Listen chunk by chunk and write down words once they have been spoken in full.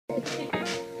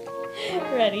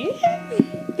Ready?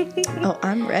 Oh,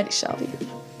 I'm ready, Shelby.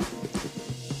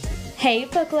 Hey,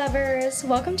 book lovers!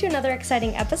 Welcome to another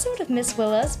exciting episode of Miss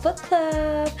Willa's Book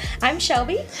Club. I'm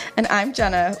Shelby. And I'm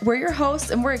Jenna. We're your hosts,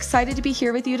 and we're excited to be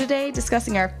here with you today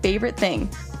discussing our favorite thing,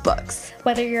 books.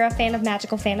 Whether you're a fan of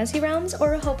magical fantasy realms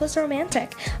or a hopeless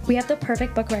romantic, we have the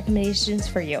perfect book recommendations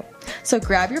for you. So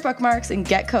grab your bookmarks and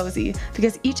get cozy,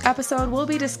 because each episode we'll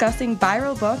be discussing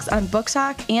viral books on Book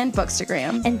Talk and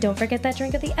Bookstagram. And don't forget that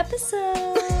drink of the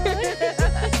episode.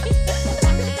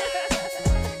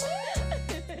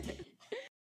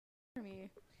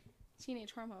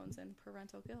 Teenage hormones and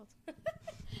parental guilt.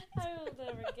 I will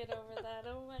never get over that.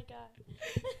 Oh my god.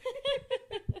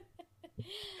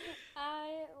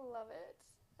 I love it.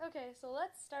 Okay, so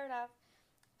let's start off.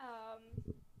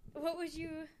 What would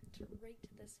you rate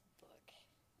this book?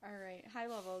 All right, high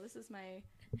level. This is my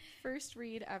first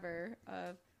read ever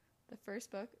of the first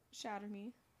book, Shatter,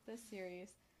 this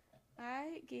series.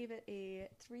 I gave it a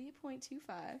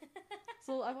 3.25.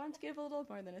 So I wanted to give a little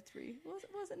more than a 3.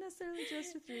 It wasn't necessarily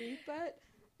just a 3, but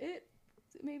it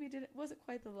maybe wasn't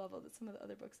quite the level that some of the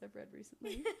other books I've read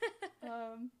recently.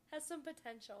 Has some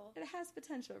potential. It has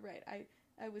potential, right.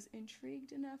 I was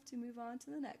intrigued enough to move on to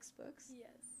the next books.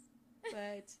 Yes.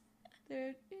 But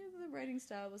the writing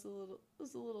style was a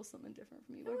little something different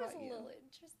for me. What about you? It was a little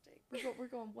interesting. We're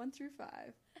going 1 through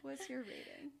 5. What's your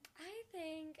rating? I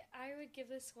think I would give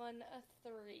this one a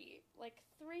 3. Like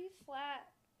 3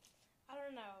 flat. I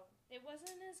don't know. It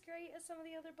wasn't as great as some of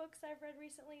the other books I've read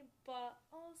recently, but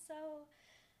also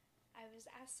I was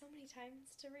asked so many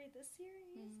times to read this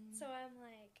series, so I'm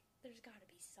like, there's got to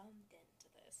be something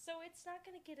to this. So it's not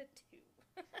going to get a 2.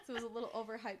 So it was a little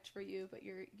overhyped for you, but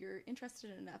you're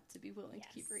interested enough to be willing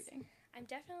to keep reading. I'm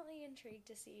definitely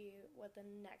intrigued to see what the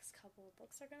next couple of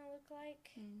books are going to look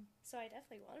like. So I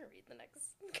definitely want to read the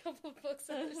next couple of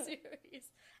books of the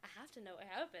series. I have to know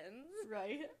what happens.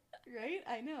 Right?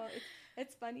 I know.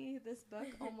 It's funny. This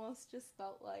book almost just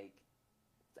felt like,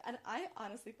 and I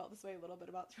honestly felt this way a little bit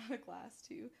about Throne of Glass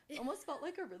too. It almost felt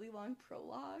like a really long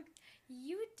prologue.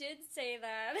 You did say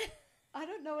that. I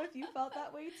don't know if you felt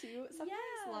that way too. Sometimes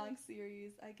long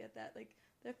series, I get that. Like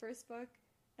the first book,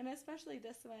 and especially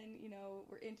this one,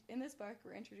 we're in this book,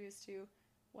 we're introduced to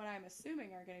what I'm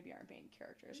assuming are going to be our main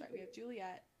characters, right? We have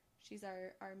Juliet. She's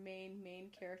our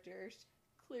main character. She's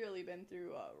clearly been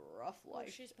through a rough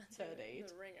life she's been to date.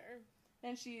 The ringer.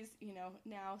 And she's,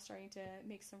 now starting to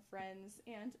make some friends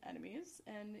and enemies,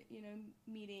 and,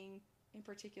 meeting, in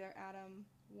particular, Adam,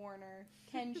 Warner,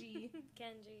 Kenji.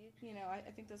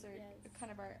 I think those are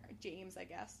kind of our James, I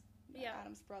guess. Yeah.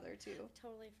 Adam's brother, too.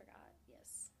 Totally forgot,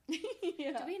 yes.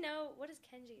 Yeah. Do we know, what is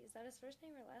Kenji? Is that his first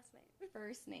name or last name?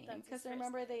 First name. Because I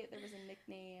remember there was a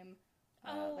nickname,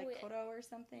 like Kodo or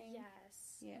something.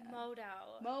 Yes. Yeah.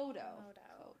 Modo.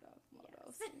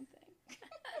 Yes. Same thing.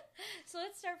 So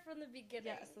let's start from the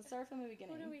beginning. Yes, let's start from the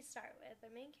beginning. Who do we start with? The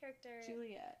main character is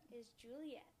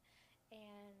Juliet.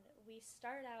 And we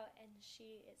start out and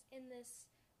she is in this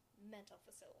mental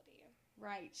facility.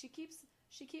 Right. She keeps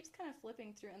kind of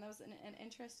flipping through, and that was an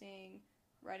interesting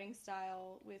writing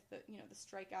style with the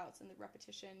strikeouts and the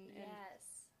repetition. And,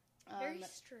 yes. Very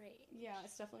strange. Yeah,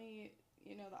 it's definitely,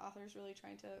 the author's really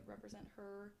trying to represent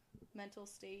her mental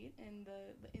state and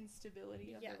the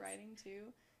instability of the writing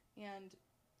too. And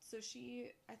so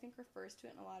she, I think, refers to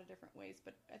it in a lot of different ways,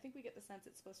 but I think we get the sense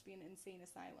it's supposed to be an insane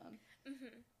asylum.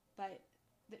 Mm-hmm. But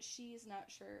that she's not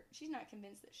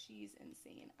convinced that she's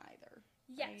insane either.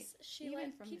 Yes, right? she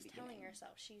keeps telling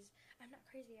herself I'm not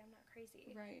crazy.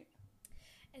 Right.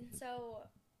 And so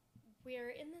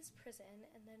we're in this prison,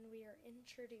 and then we are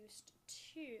introduced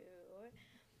to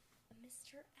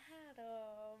Mr.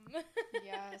 Adam.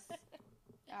 Yes,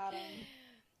 Adam.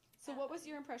 So what was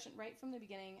your impression right from the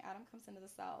beginning? Adam comes into the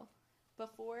cell.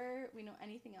 Before we know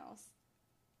anything else,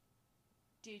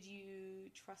 did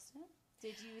you trust him?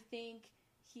 Did you think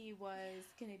he was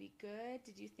going to be good?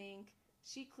 Did you think...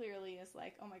 She clearly is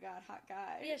like, oh my god, hot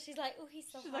guy. Yeah, she's like, ooh, he's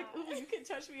so hot. She's like, ooh, you can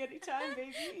touch me anytime,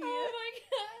 baby. Oh my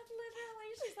god,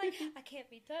 literally. She's like, I can't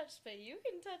be touched, but you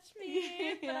can touch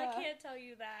me. But I can't tell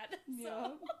you that.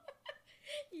 So,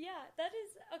 yeah, that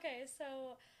is... Okay,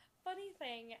 so, funny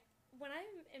thing, when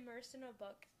I'm immersed in a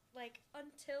book, like,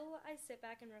 until I sit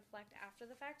back and reflect after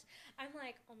the fact, I'm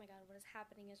like, oh my god, what is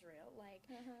happening is real. Like,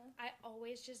 I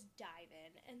always just dive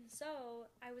in. And so,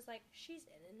 I was like,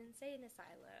 she's in an insane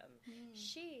asylum.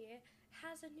 She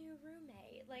has a new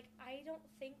roommate. Like, I don't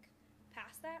think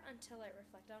past that until I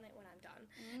reflect on it when I'm done.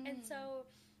 And so,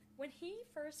 when he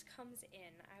first comes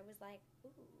in, I was like,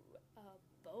 ooh, a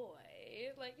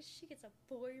boy. Like, she gets a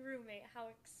boy roommate.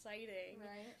 How exciting.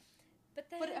 Right. But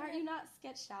then... But are you not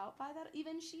sketched out by that?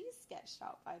 Even she's sketched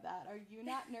out by that. Are you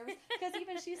not nervous? Because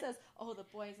even she says, oh, the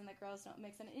boys and the girls don't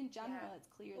mix. And in general, it's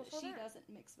clear that she doesn't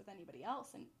mix with anybody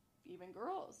else, and even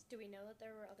girls. Do we know that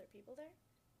there were other people there?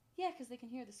 Yeah, because they can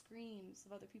hear the screams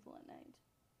of other people at night.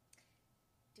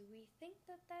 Do we think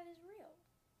that that is real?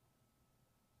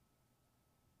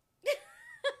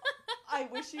 I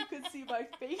wish you could see my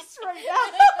face right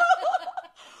now.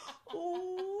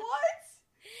 What?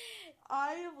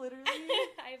 I literally...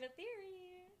 I have a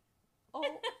theory.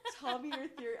 Oh, tell me your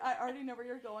theory. I already know where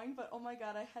you're going, but oh my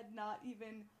god, I had not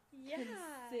even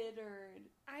considered.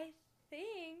 I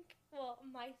think, well,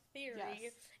 my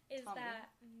theory is that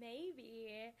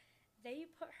maybe they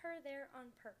put her there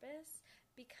on purpose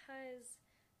because,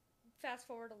 fast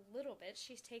forward a little bit,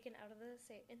 she's taken out of the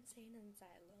insane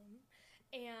asylum,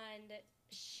 and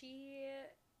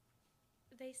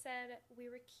they said we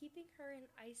were keeping her in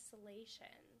isolation.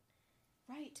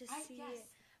 Right. To see it.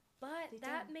 But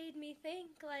that made me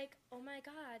think, like, oh my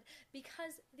god,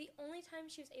 because the only time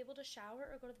she was able to shower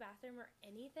or go to the bathroom or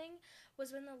anything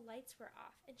was when the lights were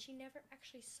off, and she never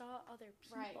actually saw other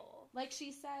people. Right. Like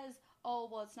she says, oh,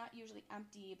 well, it's not usually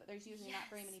empty, but there's usually not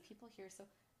very many people here, so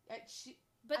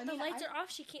the lights are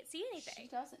off, she can't see anything. She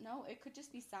doesn't know. It could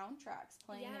just be soundtracks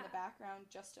playing in the background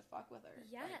just to fuck with her.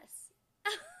 Yes.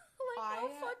 How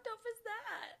fucked up is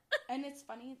that? And it's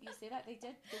funny you say that. They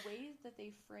did, the way that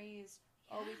they phrased,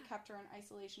 oh, we've kept her in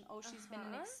isolation. Oh, she's been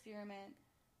an experiment.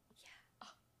 Yeah.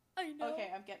 I know.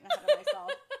 Okay, I'm getting ahead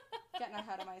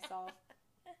of myself.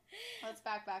 Let's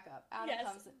back up. Adam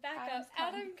comes in.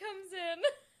 Adam comes in.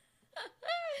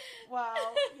 Wow,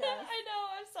 yes. I know,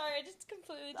 I'm sorry. I just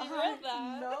completely derailed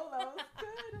that. No, that was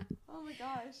good. Oh my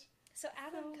gosh. So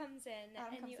Adam comes in,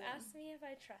 and you asked me if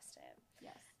I trust him.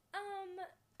 Yes.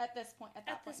 At this point,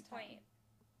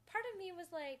 part of me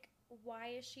was like,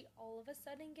 why is she all of a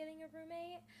sudden getting a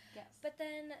roommate? Yes. But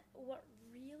then what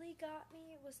really got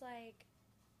me was like,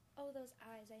 oh, those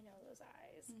eyes, I know those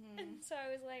eyes. Mm-hmm. And so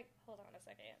I was like, hold on a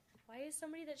second. Why is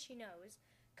somebody that she knows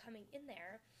coming in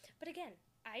there? But again,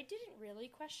 I didn't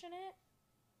really question it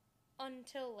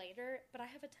until later, but I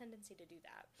have a tendency to do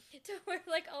that. To where,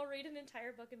 like, I'll read an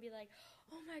entire book and be like,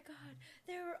 oh my god,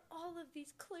 there were all of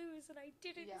these clues and I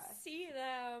didn't see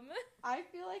them. I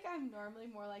feel like I'm normally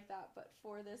more like that, but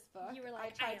for this book, you were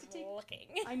like, looking.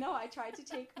 I know, I tried to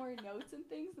take more notes and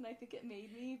things, and I think it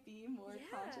made me be more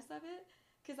conscious of it.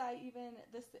 Because I even,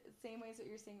 the same ways that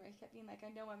you're saying, where I kept being like, I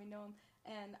know him,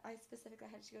 and I specifically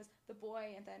had, she goes, the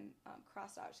boy, and then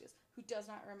crossed out, she goes, who does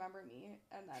not remember me,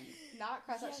 and then not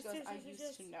crossed out, she goes, I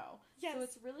used to know. Yes. So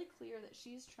it's really clear that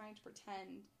she's trying to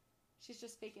pretend, she's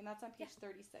just faking, that's on page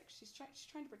 36, she's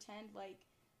trying to pretend like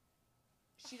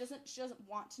she doesn't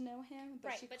want to know him,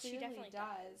 but she clearly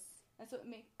does. And so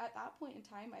at that point in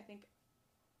time,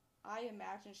 I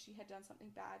imagine she had done something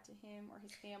bad to him, or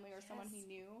his family, or someone he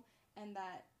knew, and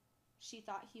that she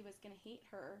thought he was going to hate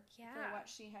her for what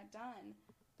she had done.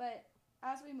 But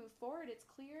as we move forward, it's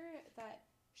clear that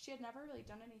she had never really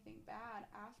done anything bad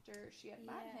after she had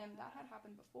met him. That had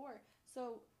happened before.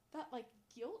 So that, like,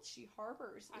 guilt she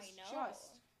harbors is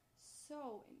just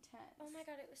so intense. Oh my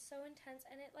god, it was so intense,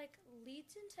 and it, like,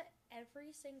 leads into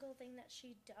every single thing that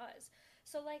she does.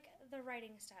 So, like, the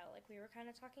writing style, like we were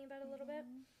kind of talking about a little bit,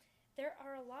 there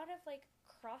are a lot of, like,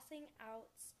 crossing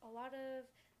outs, a lot of,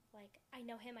 like, I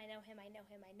know him,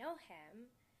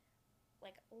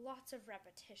 like, lots of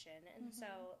repetition. And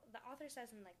so the author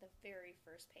says in, like, the very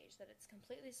first page that it's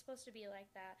completely supposed to be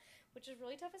like that, which is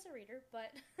really tough as a reader,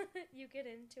 but you get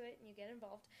into it and you get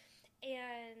involved.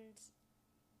 And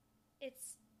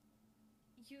it's,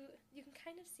 you can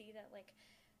kind of see that, like,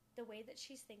 the way that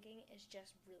she's thinking is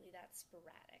just really that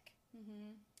sporadic.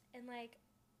 And, like,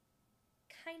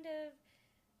 kind of,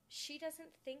 she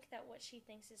doesn't think that what she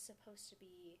thinks is supposed to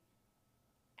be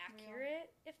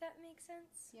accurate, if that makes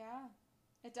sense. Yeah,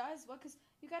 it does. Well, because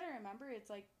you gotta remember, it's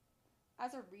like,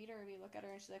 as a reader, we look at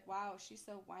her and she's like, wow, she's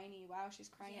so whiny. Wow, she's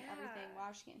crying at everything.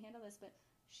 Wow, she can't handle this. But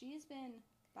she's been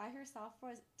by herself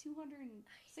for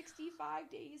 265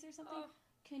 days or something. Oh.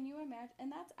 Can you imagine?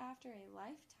 And that's after a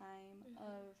lifetime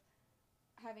of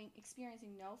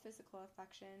experiencing no physical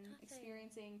affection,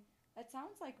 experiencing, that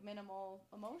sounds like minimal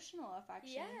emotional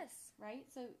affection. Yes. Right?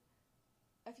 So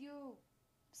if you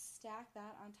stack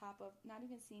that on top of not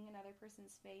even seeing another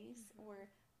person's face or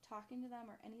talking to them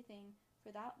or anything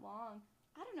for that long,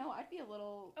 I don't know, I'd be a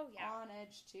little on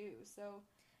edge too. So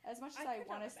as much as I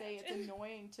want to say it's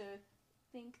annoying to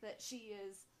think that she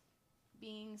is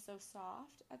being so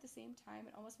soft, at the same time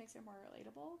it almost makes her more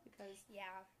relatable, because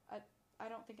I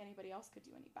don't think anybody else could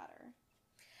do any better.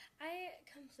 I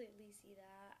completely see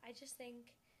that. I just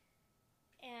think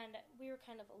And we were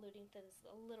kind of alluding to this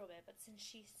a little bit, but since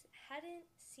she hadn't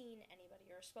seen anybody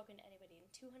or spoken to anybody in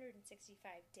 265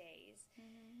 days,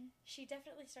 she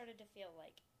definitely started to feel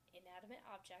like inanimate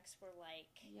objects were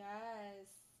like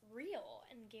real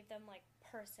and gave them like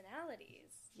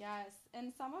personalities. Yes, and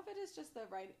some of it is just the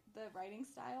writing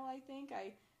style. I think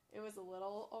it was a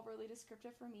little overly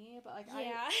descriptive for me, but like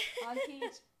on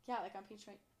page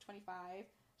 25.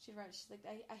 She's like,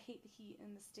 I hate the heat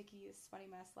and the sticky, sweaty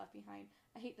mess left behind.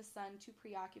 I hate the sun, too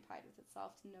preoccupied with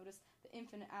itself to notice the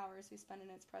infinite hours we spend in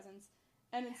its presence.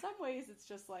 And in some ways, it's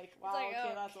just like, wow, like,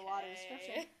 okay, that's a lot of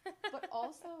description. But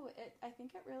also, I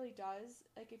think it really does,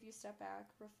 like, if you step back,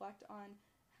 reflect on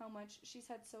how much she's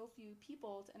had so few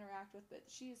people to interact with, but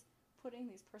she's putting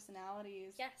these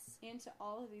personalities into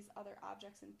all of these other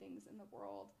objects and things in the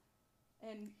world.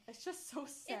 And it's just so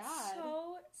sad. It's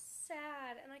so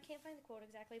sad. And I can't find the quote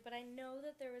exactly, but I know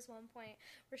that there was one point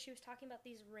where she was talking about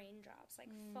these raindrops, like,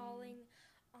 falling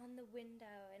on the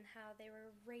window and how they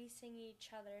were racing each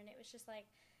other. And it was just like,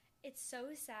 it's so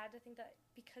sad to think that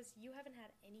because you haven't had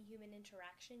any human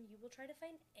interaction, you will try to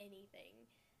find anything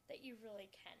that you really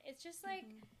can. It's just like,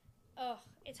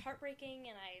 it's heartbreaking,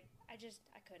 and I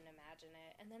couldn't imagine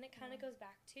it. And then it kind of goes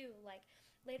back to, like,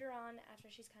 later on, after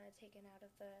she's kind of taken out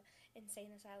of the insane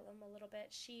asylum a little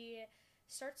bit, she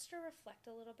starts to reflect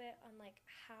a little bit on, like,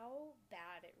 how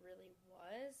bad it really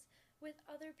was with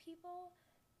other people.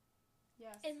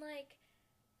 Yes. And, like,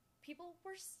 people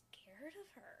were scared of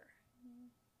her.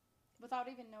 Without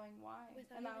even knowing why.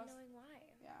 Knowing why.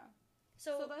 Yeah.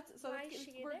 So why is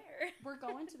she there? We're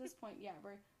going to this point,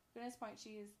 we're going to this point,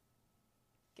 she's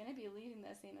going to be leaving the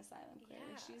insane asylum,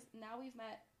 clearly. Now we've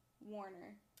met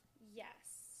Warner. Yes.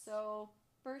 So,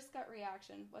 first gut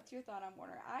reaction. What's your thought on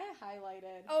Warner? I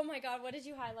highlighted... Oh my god, what did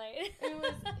you highlight? It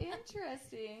was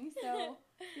interesting. So,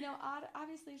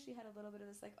 obviously she had a little bit of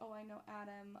this, like, oh, I know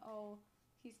Adam. Oh,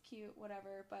 he's cute,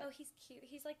 whatever. But oh, he's cute.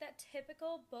 He's like that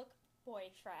typical book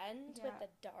boyfriend with the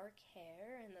dark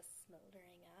hair and the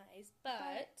smoldering eyes.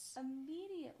 But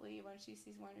immediately when she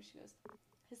sees Warner, she goes,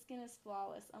 his skin is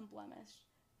flawless, unblemished.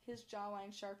 His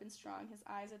jawline sharp and strong. His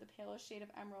eyes are the palest shade of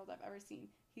emerald I've ever seen.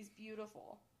 He's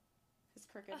beautiful. His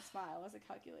crooked smile is a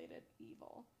calculated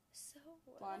evil. So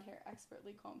blonde hair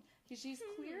expertly combed. She's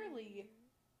clearly,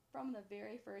 from the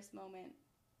very first moment,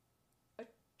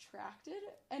 attracted.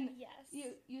 And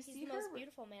you he's see the her most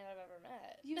beautiful man I've ever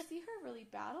met. You see her really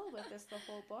battle with this the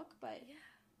whole book, but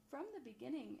from the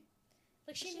beginning,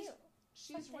 like she knew.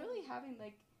 She's really having,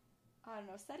 like, I don't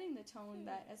know, setting the tone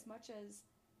that as much as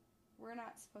we're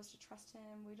not supposed to trust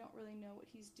him, we don't really know what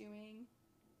he's doing,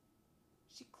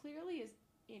 she clearly is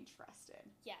interested.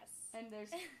 Yes. And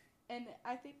and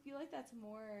I feel like that's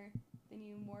more than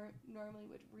you normally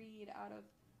would read out of,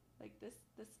 like, this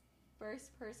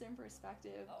first person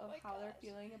perspective of how they're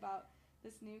feeling about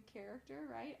this new character,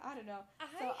 right? I don't know. I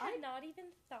had not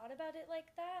even thought about it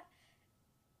like that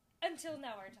until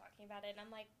now we're talking about it, and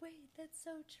I'm like, wait, that's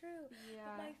so true. Yeah.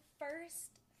 But my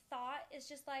first thought is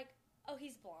just like, oh,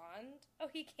 he's blonde. Oh,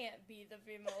 he can't be the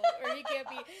female, or he can't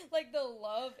be, like, the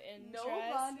love interest. No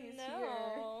blondies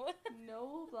here.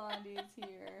 No blondies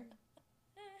here.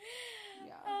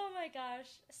 Yeah. Oh my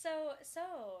gosh. So,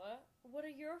 what are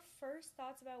your first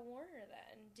thoughts about Warner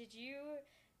then? Do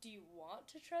you want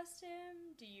to trust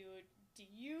him? Do you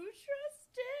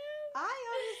trust him? I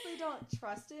honestly don't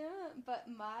trust him, but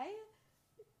my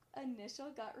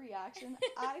initial gut reaction,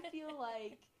 I feel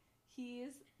like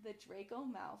he's the Draco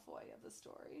Malfoy of the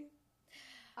story.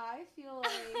 I feel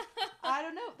like, I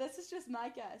don't know, this is just my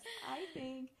guess. I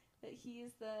think that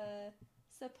he's the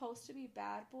supposed to be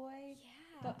bad boy,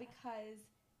 but because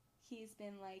he's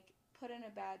been, like, put in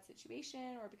a bad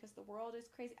situation, or because the world is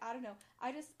crazy, I don't know.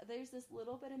 There's this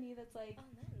little bit of me that's like,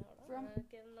 I'm gonna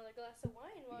get another glass of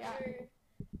wine while you're...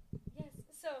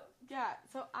 Yes,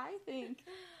 so I think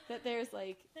that there's,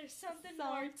 like... There's something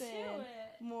more to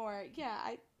it. More,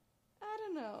 I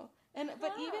don't know.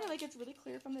 But even, like, it's really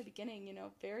clear from the beginning,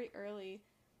 very early,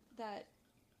 that,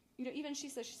 even she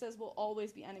says, we'll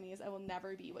always be enemies. I will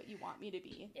never be what you want me to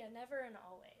be. Yeah, never and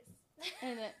always.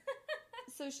 And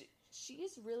so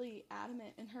she's really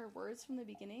adamant in her words from the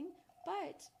beginning,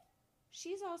 but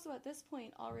she's also at this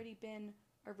point already been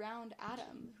around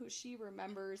Adam, who she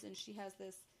remembers and she has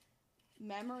this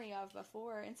memory of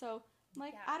before. And so,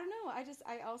 like, I don't know.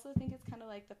 I also think it's kind of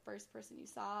like the first person you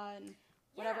saw and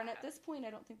whatever. And at this point, I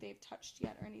don't think they've touched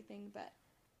yet or anything, but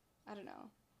I don't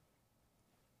know.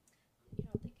 You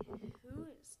don't think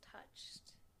who's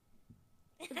touched?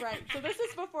 Right. So this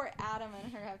is before Adam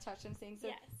and her have touched and things. So,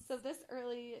 yes. So this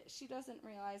early, she doesn't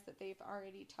realize that they've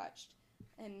already touched.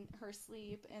 in her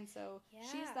sleep, and so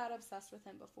she's that obsessed with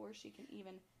him before she can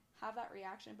even have that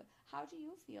reaction. But how do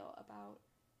you feel about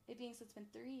it being, so it's been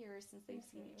 3 years since they've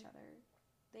seen each other?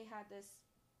 They had this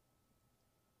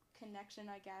connection,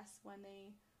 I guess, when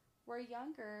they were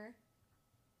younger.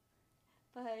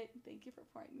 But thank you for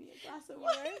pouring me a glass of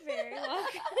wine. You're very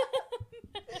welcome.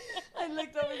 I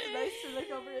looked over. It's nice to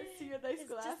look over and see a nice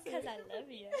glass. Just because I love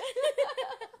you.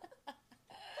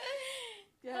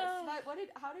 Yes.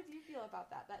 How did you feel about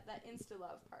that insta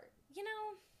love part? You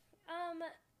know,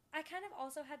 I kind of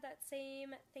also had that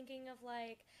same thinking of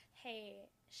like, hey,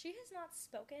 she has not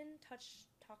spoken,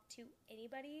 talked to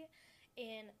anybody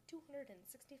in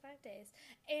 265 days,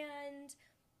 and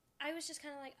I was just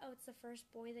kind of like, oh, it's the first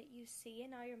boy that you see, and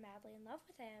now you're madly in love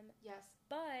with him. Yes.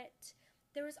 But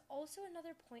there was also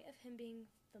another point of him being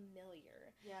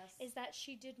familiar. Yes. Is that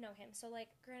she did know him. So, like,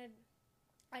 granted,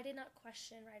 I did not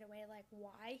question right away, like,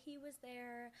 why he was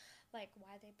there, like,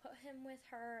 why they put him with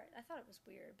her. I thought it was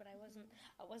weird, but I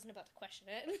wasn't about to question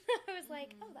it. I was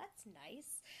like, oh, that's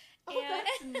nice. Oh,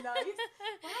 that's nice.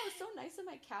 Wow, it was so nice of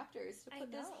my captors to put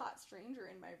this hot stranger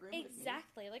in my room with me.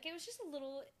 Exactly. Like, it was a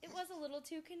little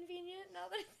too convenient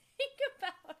now that I think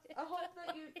about it. I hope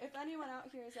that if anyone out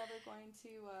here is ever going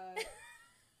to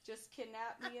just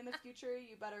kidnap me in the future,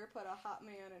 you better put a hot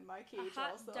man in my cage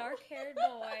also. A hot, dark-haired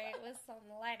boy with some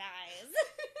light eyes.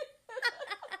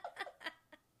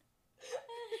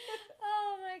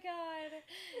 Oh my god.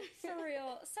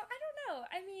 Surreal. So, I don't know.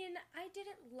 I mean, I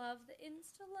didn't love the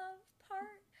insta-love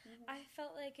part. Mm-hmm. I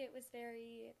felt like it was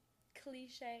very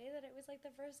cliche that it was like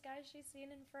the first guy she's seen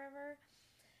in forever.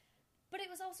 But it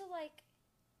was also like,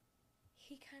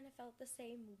 he kind of felt the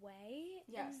same way.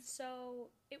 Yes. And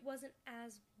so it wasn't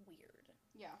as weird.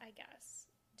 Yeah. I guess.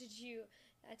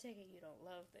 I take it you don't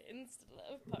love the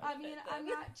insta-love part. I mean, I'm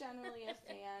not generally a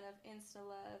fan of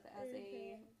insta-love as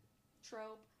a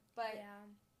trope, but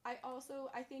I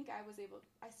think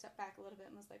I stepped back a little bit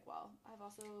and was like, well, I've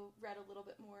also read a little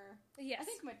bit more, I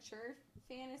think, mature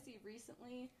fantasy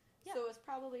recently, so it's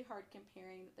probably hard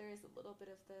comparing. There is a little bit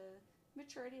of the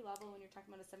maturity level when you're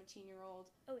talking about a 17-year-old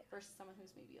versus someone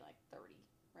who's maybe like 30,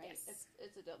 right? Yes.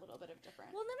 It's a little bit of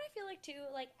different. Well, then I feel like too,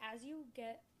 like, as you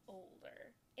get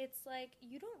older, it's like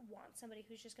you don't want somebody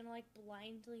who's just gonna like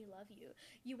blindly love you.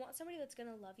 You want somebody that's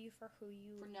gonna love you for who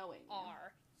you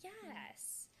are.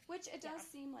 Yes. Mm-hmm. Which it does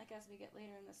seem like as we get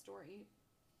later in the story,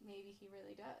 maybe he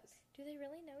really does. Do they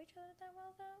really know each other that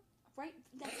well though? Right.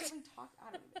 That's what we talk.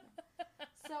 I don't even know.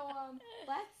 So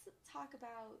let's talk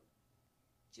about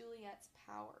Juliet's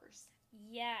powers.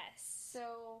 Yes.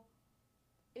 So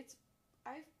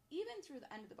I've even through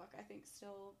the end of the book, I think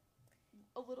still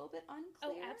a little bit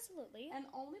unclear. Oh, absolutely. And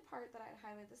the only part that I'd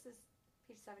highlight, this is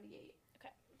page 78.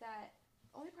 Okay. That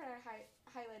only part I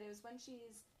highlighted is when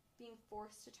she's being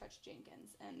forced to touch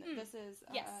Jenkins, and this is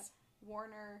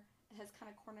Warner has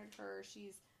kind of cornered her.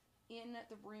 She's in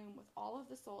the room with all of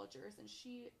the soldiers, and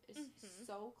she is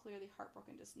so clearly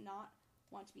heartbroken, does not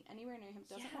want to be anywhere near him,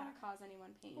 doesn't want to cause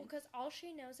anyone pain. Well, because all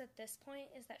she knows at this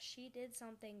point is that she did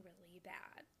something really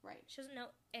bad. Right. She doesn't know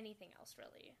anything else,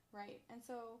 really. Right. And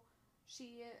so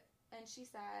she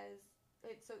says,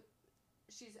 so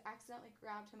she's accidentally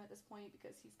grabbed him at this point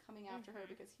because he's coming after her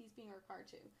because he's being required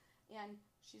to. And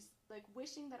she's, like,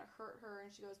 wishing that it hurt her,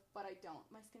 and she goes, but I don't.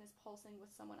 My skin is pulsing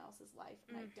with someone else's life,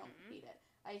 and I don't hate it.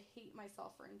 I hate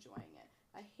myself for enjoying it.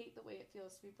 I hate the way it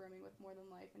feels to be brimming with more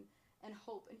than life and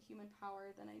hope and human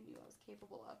power than I knew I was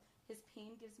capable of. His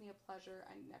pain gives me a pleasure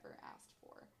I never asked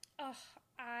for. Oh,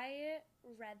 I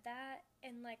read that,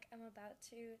 and, like, I'm about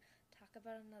to talk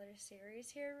about another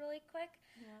series here really quick.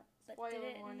 Yeah. But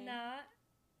Spoiler warning.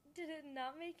 Did it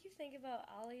not make you think about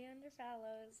Oleander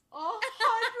Fallows?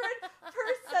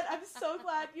 100%! I'm so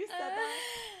glad you said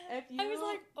that. I was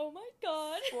like, oh my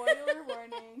god. Spoiler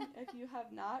warning. If you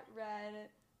have not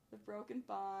read The Broken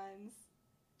Bonds,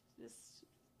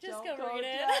 just go read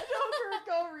it. Yeah,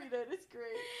 go read it. It's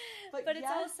great. But it's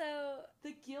also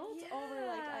the guilt over,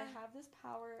 like, I have this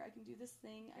power, I can do this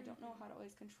thing, I don't know how to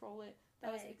always control it.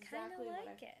 That was exactly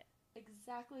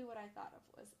what I thought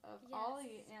of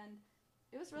Ollie, and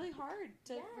it was really hard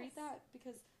to read that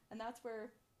and that's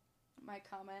where my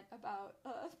comment about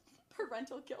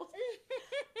parental guilt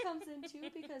comes in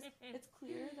too, because it's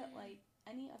clear that, like,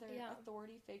 any other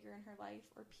authority figure in her life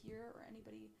or peer or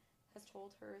anybody has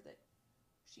told her that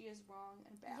she is wrong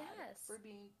and bad for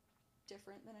being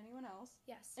different than anyone else.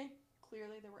 Yes. And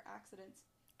clearly there were accidents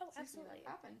absolutely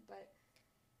that happened, but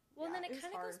well, and then it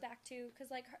kind of goes back to,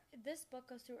 because, like, this book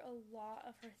goes through a lot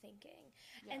of her thinking.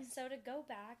 Yes. And so to go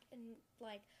back and,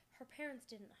 like, her parents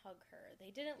didn't hug her.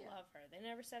 They didn't love her. They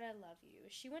never said, I love you.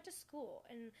 She went to school,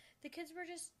 and the kids were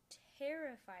just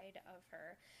terrified of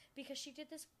her because she did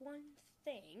this one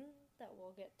thing that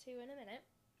we'll get to in a minute.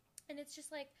 And it's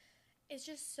just, like, it's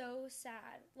just so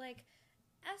sad. Like,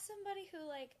 as somebody who,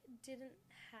 like, didn't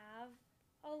have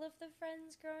all of the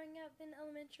friends growing up in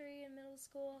elementary and middle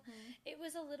school, it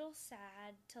was a little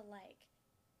sad to, like,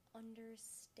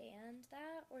 understand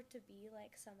that, or to be,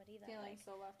 like, somebody that, feeling like,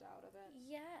 so left out of it.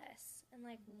 Yes. And,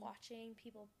 like, watching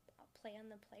people play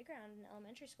on the playground in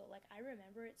elementary school, like, I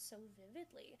remember it so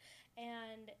vividly.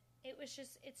 And it was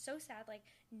just, it's so sad, like,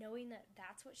 knowing that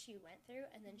that's what she went through,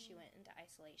 and then she went into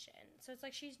isolation. So it's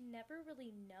like she's never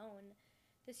really known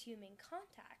this human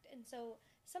contact. And so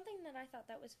something that I thought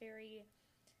that was very,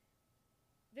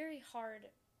 very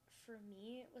hard for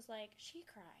me was, like, she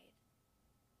cried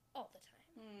all the time.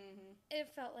 It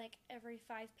felt like every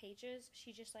 5 pages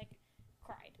she just, like,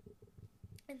 cried.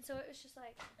 And so it was just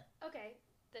like, okay,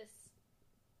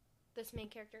 this main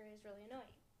character is really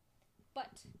annoying.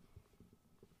 But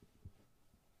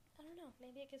I don't know,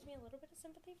 maybe it gives me a little bit of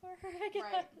sympathy for her, I guess.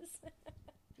 Right.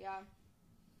 Yeah.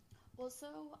 Well,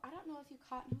 so I don't know if you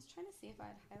caught, and I was trying to see if I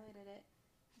had highlighted it.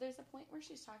 There's a point where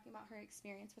she's talking about her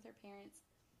experience with her parents,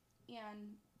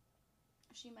 and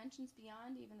she mentions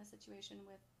beyond even the situation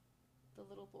with the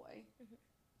little boy,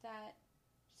 that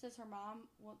she says her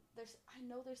mom will, I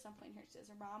know there's some point here, she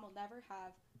says her mom will never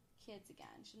have kids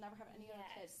again. She'll never have any other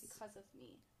kids because of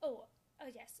me. Oh,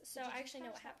 yes. So I actually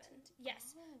know what happened.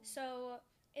 Yes. Oh. So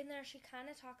in there she kind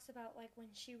of talks about, like,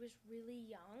 when she was really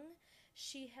young,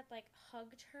 she had, like,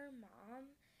 hugged her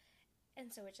mom, and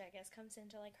so, which I guess comes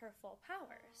into, like, her full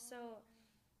power. So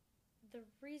the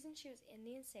reason she was in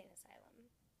the insane asylum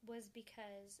was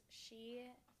because she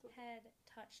had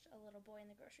touched a little boy in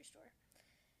the grocery store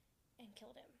and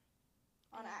killed him.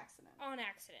 On accident. On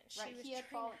accident. Right. She was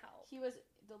trying to help. He was,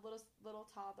 the little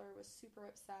toddler was super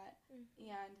upset, and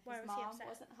his mom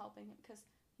wasn't helping him because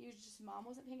mom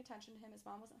wasn't paying attention to him. His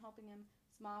mom wasn't helping him.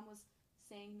 His mom was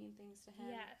saying mean things to him.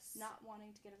 Yes. Not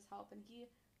wanting to get his help, and he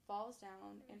falls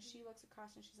down, and she looks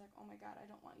across, and she's like, oh my God, I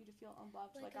don't want you to feel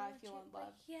unloved like I feel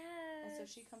unloved. Yes. And so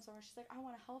she comes over, she's like, I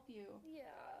want to help you. Yeah.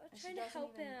 And she doesn't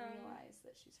even realize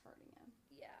that she's hurting him.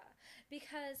 Yeah.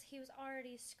 Because he was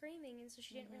already screaming, and so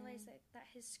she didn't realize that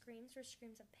his screams were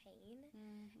screams of pain,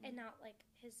 and not, like,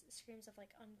 his screams of,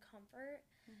 like, uncomfort.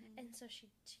 And so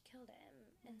she killed him.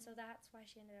 And so that's why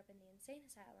she ended up in the insane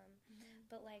asylum.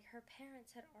 But, like, her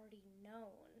parents had already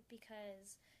known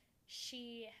because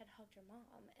she had hugged her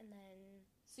mom, and then...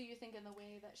 So you think in the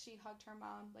way that she hugged her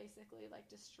mom basically, like,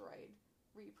 destroyed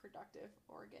reproductive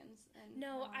organs in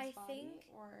No, her I body, think...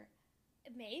 Or...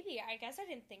 Maybe. I guess I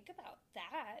didn't think about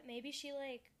that. Maybe she,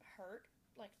 like, hurt,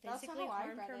 like, physically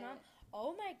harmed her mom.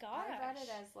 Oh, my gosh. I read it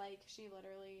as, like, she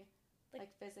literally,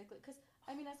 like physically... Because,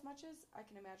 I mean, as much as I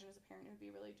can imagine as a parent, it would be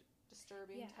really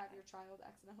disturbing to have your child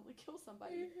accidentally kill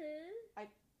somebody.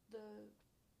 The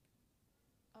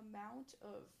amount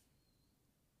of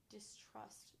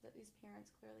distrust that these parents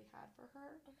clearly had for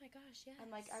her. Oh my gosh, yes. And,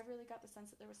 like, I really got the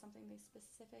sense that there was something they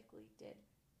specifically did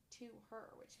to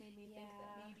her, which made me think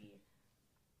that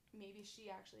maybe she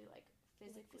actually, like,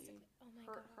 physically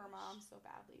hurt her mom so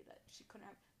badly that she couldn't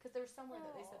have... Because there was somewhere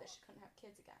that they said that she couldn't have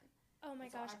kids again. Oh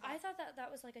my gosh, I thought that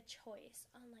was, like, a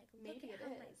choice. I'm like, look at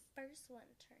how my first one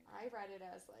turned out. I read it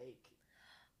as, like...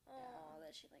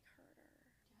 that she, like, hurt her.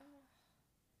 Yeah.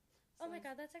 Oh my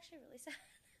God, that's actually really sad.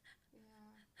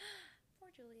 Yeah.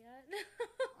 Poor Juliet.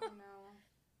 I know.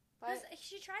 But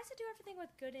she tries to do everything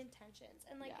with good intentions.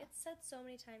 And, like, it's said so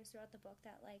many times throughout the book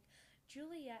that, like,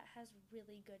 Juliet has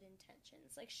really good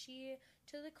intentions. Like, she,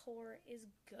 to the core, is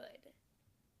good.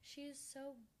 She is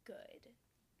so good.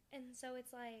 And so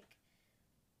it's, like,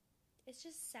 it's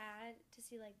just sad to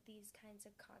see, like, these kinds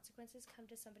of consequences come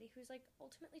to somebody who's, like,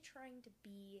 ultimately trying to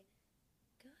be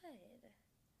good.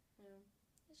 Yeah.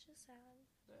 It's just sad.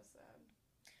 That's sad.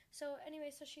 So,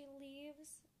 anyway, so she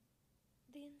leaves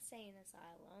the insane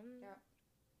asylum. Yeah.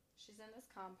 She's in this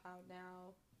compound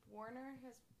now. Warner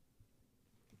has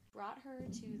brought her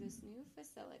to this new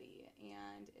facility,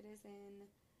 and it is in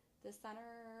the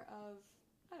center of,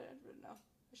 I don't know,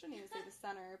 I shouldn't even say the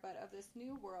center, but of this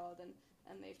new world, and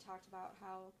they've talked about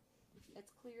how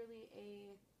it's clearly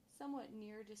a somewhat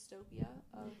near dystopia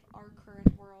of our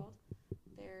current world.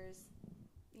 There's,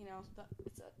 you know,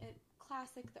 it's a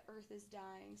classic the earth is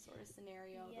dying sort of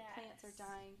scenario. Yes. The plants are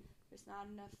dying. There's not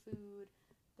enough food.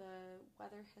 The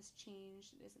weather has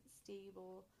changed. It isn't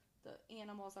stable. The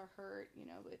animals are hurt. You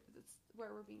know, it's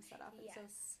where we're being set up. And so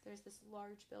there's this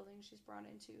large building she's brought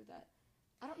into that,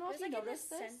 I don't know if you noticed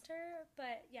this. It was, like, in the center,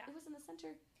 but yeah. It was in the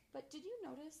center. But did you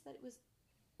notice that it was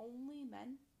only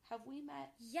men? Have we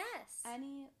met Yes.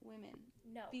 any women?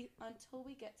 No. Until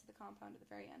we get to the compound at the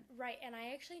very end. Right, and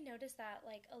I actually noticed that,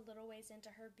 like, a little ways into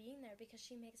her being there because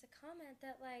she makes a comment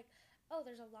that, like, oh,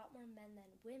 there's a lot more men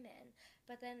than women.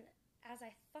 But then, as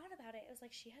I thought about it, it was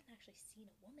like she hadn't actually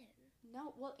seen a woman.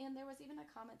 No, well, and there was even a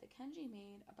comment that Kenji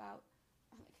made about,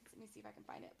 let me see if I can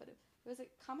find it, but it was a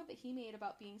comment that he made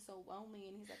about being so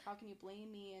lonely, and he's like, how can you blame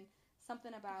me? And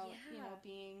something about,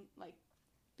 being, like,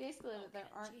 basically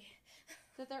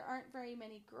that there aren't very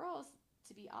many girls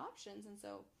to be options, and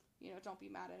so, don't be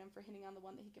mad at him for hitting on the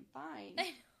one that he can find.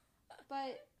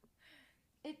 But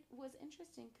it was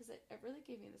interesting because it really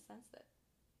gave me the sense that,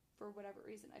 for whatever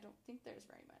reason, I don't think there's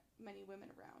very many women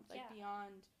around, like,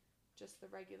 beyond just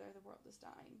the regular, the world is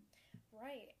dying.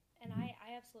 Right. And I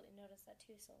absolutely noticed that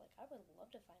too, so, like, I would love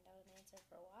to find out an answer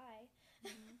for why.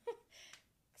 Mm-hmm.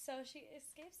 So she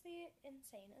escapes the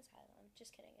insane asylum.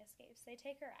 Just kidding, escapes. They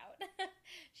take her out.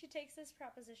 She takes this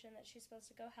proposition that she's supposed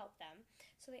to go help them.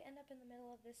 So they end up in the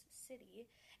middle of this city.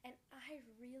 And I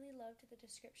really loved the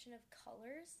description of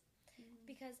colors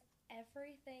because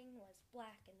everything was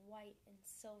black and white and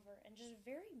silver and just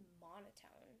very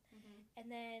monotone. Mm-hmm. And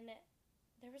then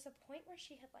there was a point where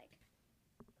she had, like,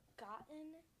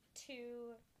 gotten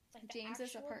to, like, the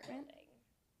James's actual apartment. building.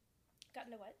 Gotten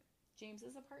to what?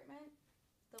 James's apartment?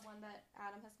 The one that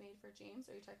Adam has made for James,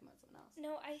 or are you talking about someone else?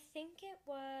 No, I think it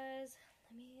was...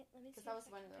 Let me see. Because that was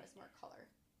the one that was more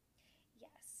color.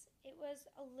 Yes. It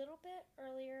was a little bit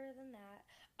earlier than that.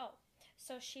 Oh,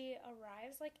 so she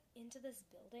arrives, like, into this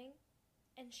building,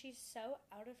 and she's so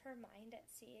out of her mind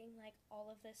at seeing, like, all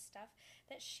of this stuff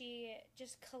that she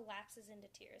just collapses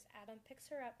into tears. Adam picks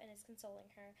her up and is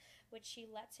consoling her, which she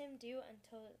lets him do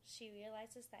until she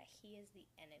realizes that he is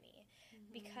the enemy.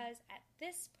 Mm-hmm. Because at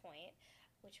this point,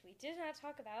 which we did not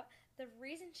talk about, the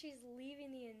reason she's leaving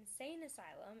the insane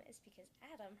asylum is because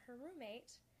Adam, her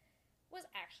roommate, was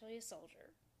actually a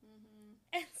soldier.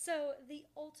 Mm-hmm. And so, the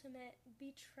ultimate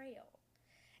betrayal.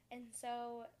 And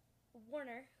so,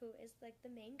 Warner, who is, like, the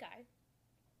main guy,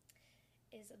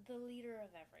 is the leader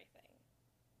of everything.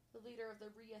 The leader of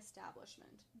the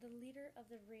reestablishment. The leader of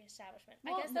the reestablishment.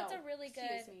 Well, I guess that's a really good...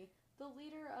 Excuse me. The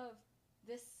leader of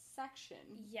this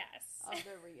section of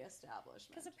the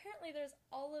reestablishment. Because apparently there's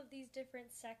all of these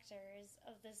different sectors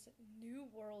of this new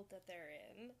world that they're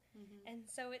in. Mm-hmm. And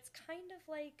so it's kind of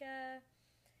like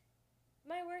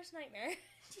my worst nightmare.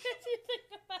 If you think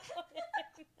about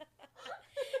it.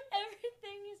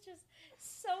 Everything is just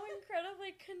so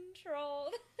incredibly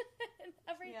controlled. And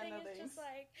everything is just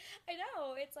like, I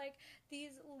know, it's like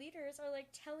these leaders are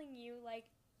like telling you, like,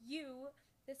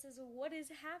 this is what is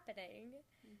happening.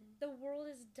 Mm-hmm. The world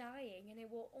is dying, and it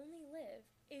will only live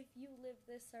if you live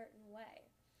this certain way.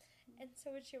 Mm-hmm. And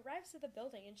so when she arrives at the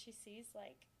building and she sees,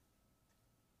 like,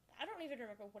 I don't even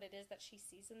remember what it is that she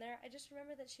sees in there. I just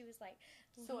remember that she was, like,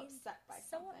 upset by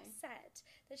something. So upset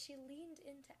that she leaned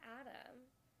into Adam,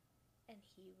 and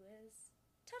he was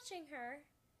touching her,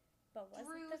 but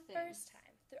wasn't the first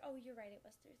time. Oh, you're right, it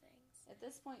was through things. At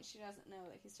this point, she doesn't know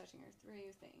that he's touching her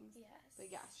through things. Yes.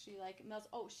 But yeah, she, like, melts.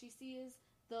 Oh, she sees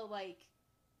the, like,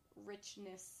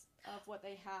 richness of what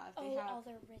they have. They have all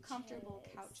their riches. Comfortable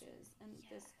couches and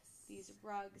these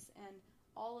rugs and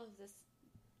all of this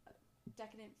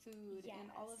decadent food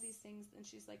and all of these things. And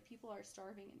she's like, people are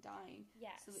starving and dying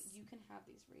so that you can have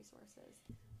these resources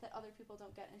that other people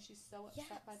don't get. And she's so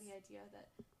upset by the idea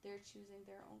that they're choosing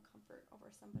their own comfort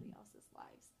over somebody else's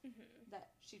lives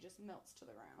that she just melts to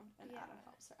the ground, and Adam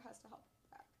has to help her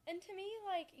back. And to me,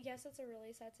 like, yes, it's a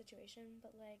really sad situation,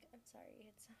 but, like, I'm sorry,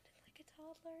 it sounded like a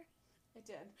toddler. It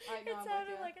did. I know. It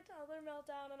sounded like a toddler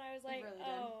meltdown, and I was like, really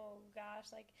oh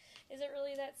gosh, like, is it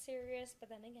really that serious?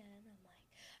 But then again, I'm like,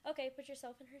 okay, put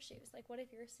yourself in her shoes. Like, what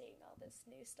if you're seeing all this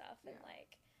new stuff and,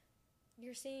 like,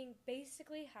 you're seeing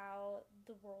basically how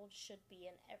the world should be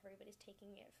and everybody's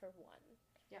taking it for one.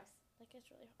 Yes. Like,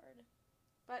 it's really hard.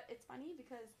 But it's funny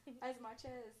because as much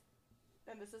as,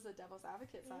 and this is a devil's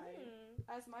advocate side,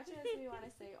 as much as we want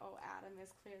to say, oh, Adam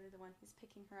is clearly the one who's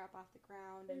picking her up off the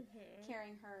ground and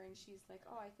carrying her, and she's like,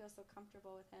 oh, I feel so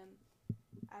comfortable with him.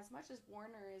 As much as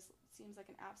Warner seems like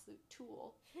an absolute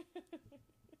tool,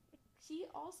 he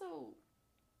also,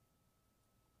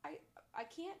 I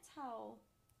can't tell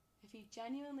if he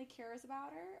genuinely cares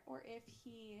about her or if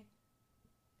he,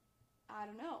 I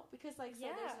don't know, because, like, so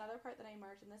there's another part that I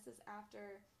marked, and this is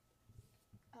after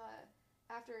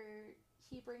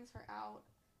he brings her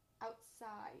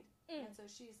outside, and so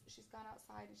she's gone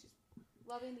outside and she's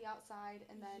loving the outside,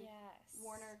 and then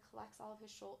Warner collects all of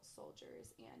his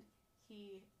soldiers and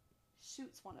he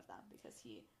shoots one of them because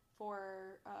he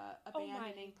for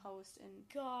abandoning Post and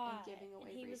giving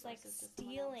away he was like resources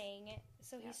stealing,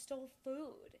 so he stole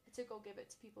food to go give it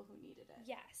to people who needed it.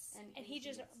 Yes, and he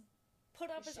just put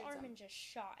up his arm and just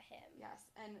shot him. Yes,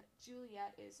 and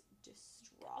Juliet is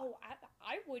distraught. Oh,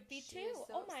 I would be too.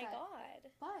 So oh my upset.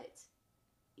 God. But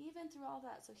even through all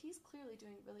that, so he's clearly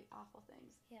doing really awful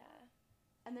things. Yeah.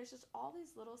 And there's just all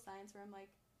these little signs where I'm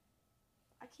like,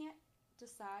 I can't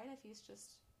decide if he's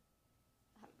just,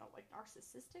 I don't know, like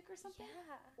narcissistic or something.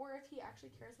 Yeah. Or if he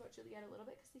actually cares about Juliet a little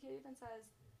bit, because he even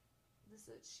says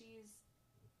she's,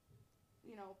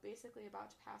 you know, basically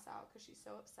about to pass out because she's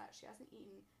so upset she hasn't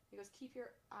eaten. He goes, keep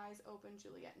your eyes open,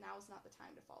 Juliet. Now's not the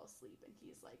time to fall asleep. And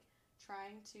he's like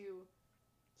trying to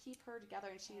keep her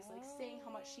together, and she's like saying how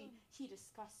much he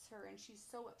disgusts her, and she's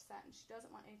so upset, and she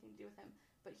doesn't want anything to do with him.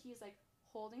 But he's like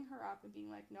holding her up and being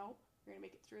like, nope, we're gonna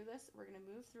make it through this. We're gonna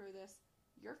move through this.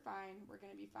 You're fine. We're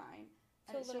gonna be fine.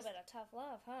 And so a little bit of tough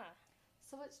love, huh?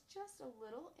 So it's just a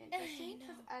little interesting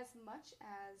because as much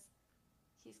as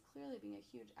he's clearly being a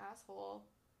huge asshole,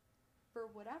 for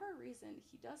whatever reason,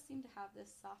 he does seem to have this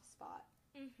soft spot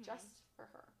just for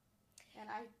her.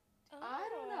 And I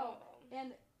don't know.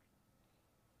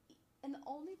 And the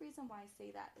only reason why I say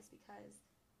that is because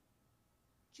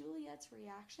Juliet's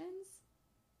reactions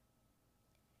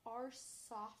are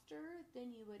softer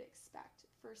than you would expect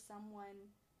for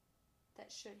someone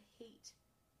that should hate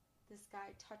this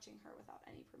guy touching her without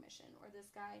any permission, or this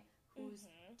guy who's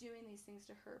doing these things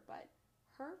to her. But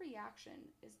her reaction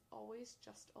is always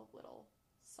just a little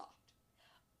soft.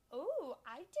 Oh,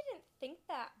 I didn't think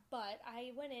that, but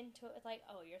I went into it like,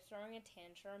 oh, you're throwing a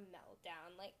tantrum,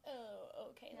 meltdown. Like,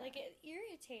 oh, okay. Yeah. Like, it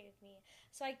irritated me.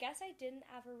 So I guess I didn't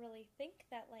ever really think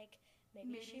that, like,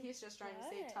 maybe he's just trying to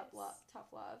say tough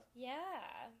love.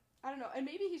 Yeah. I don't know. And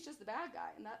maybe he's just the bad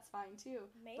guy, and that's fine,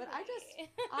 too. Maybe. But I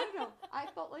don't know.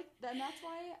 I felt like, and that's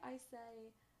why I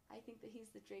say I think that he's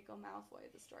the Draco Malfoy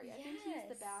of the story. Yes. I think he's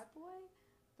the bad boy,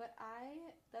 but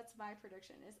that's my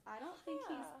prediction, is I don't think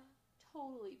he's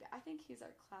totally bad. I think he's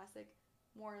our classic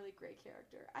morally gray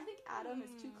character. I think Adam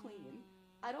is too clean.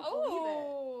 I don't believe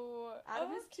it.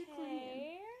 Adam is too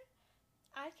clean.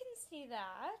 I can see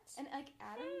that. And like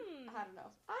Adam, I don't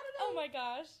know. Oh my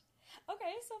gosh.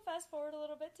 Okay, so fast forward a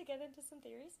little bit to get into some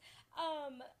theories.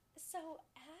 So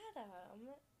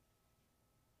Adam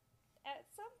at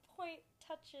some point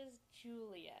touches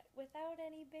Juliet without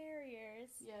any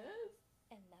barriers. Yes.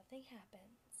 And nothing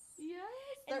happens. Yes.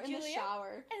 They're in the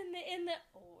shower. And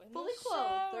fully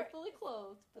clothed. They're fully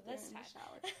clothed, but they're in the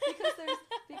shower.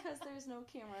 because there's no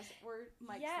cameras or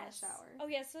mics in the shower. Oh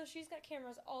yeah, so she's got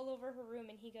cameras all over her room,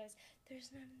 and he goes,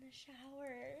 "There's none in the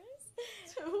showers."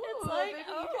 Ooh, it's like, maybe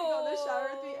you can go in the shower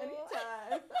with me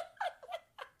anytime.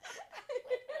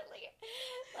 Literally.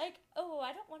 Like, oh,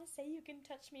 I don't want to say you can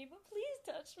touch me, but please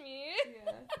touch me.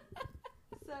 Yeah.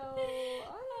 So,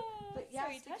 but yes,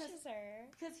 so he touches her.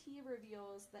 Because he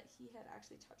reveals that he had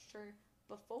actually touched her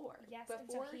before. Yes, before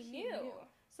and so he knew.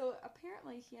 So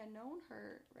apparently he had known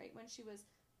her, right, when she was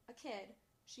a kid.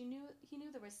 He knew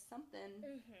there was something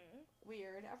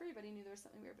weird. Everybody knew there was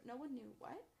something weird, but no one knew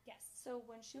what. Yes. So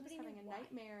when she was having a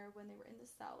nightmare when they were in the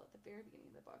cell at the very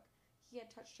beginning of the book, he had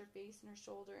touched her face and her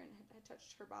shoulder and had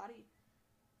touched her body,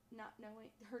 not knowing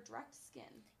her direct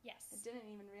skin. Yes. I didn't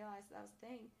even realize that was a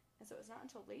thing. And so it was not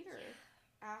until later,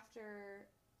 after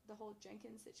the whole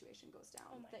Jenkins situation goes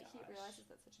down, that he realizes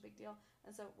that's such a big deal.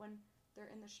 And so when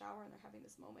they're in the shower and they're having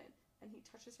this moment, and he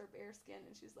touches her bare skin,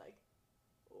 and she's like,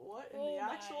 what in the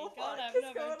actual fuck is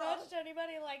going on? I've never touched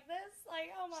anybody like this.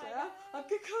 Like, oh my God. I'm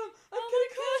gonna come. I'm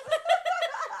gonna come.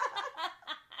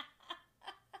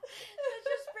 That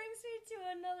just brings me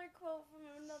to another quote from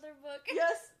another book.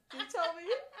 Yes, you tell me.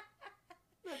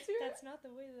 Let's hear That's not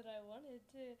the way that I wanted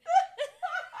to.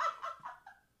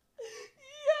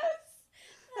 Yes!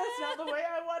 That's not the way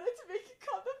I wanted to make you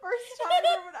come the first time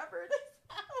or whatever it is.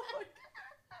 Oh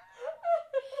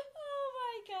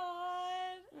my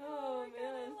God. Oh my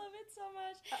God, I love it so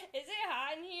much. Is it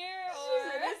hot in here? Or...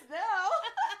 It is now.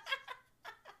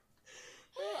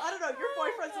 I don't know, your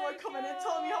boyfriend's the one coming in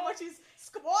telling me how much he's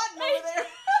squatting over there.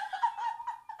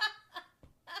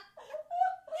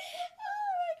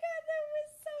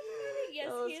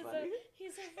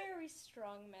 He's a very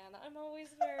strong man. I'm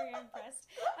always very impressed.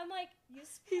 I'm like, you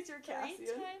he's your 3 Cassian.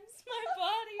 times my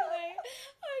body weight.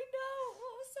 I know.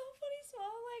 What was so funny? So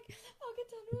I'm like, I'll get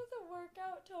done with the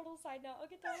workout. Total side note.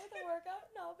 I'll get done with the workout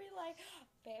and I'll be like,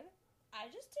 babe, I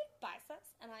just did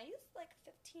biceps and I used like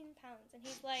 15 pounds. And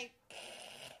he's like,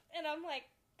 and I'm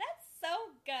like, that's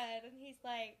so good. And he's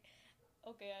like,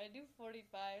 okay, I do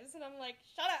 45s. And I'm like,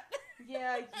 shut up.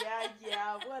 Yeah,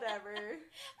 whatever.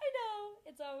 I know.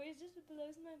 It's always just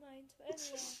blows my mind. But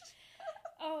anyway.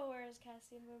 Oh, where is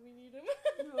Cassian when we need him?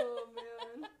 Oh,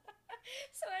 man.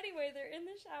 So anyway, they're in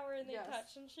the shower and they Yes.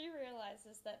 touch, and she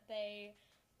realizes that they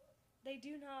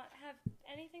do not have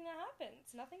anything that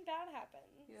happens. Nothing bad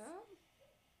happens. Yeah.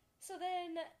 So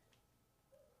then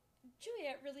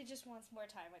Juliet really just wants more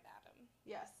time with Adam.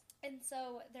 Yes. And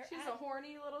so She's a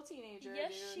horny little teenager,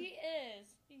 Yes, dude. she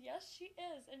is. Yes, she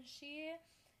is. And she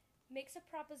makes a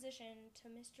proposition to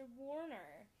Mr.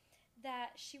 Warner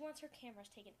that she wants her cameras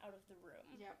taken out of the room.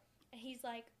 Yep. And he's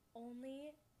like,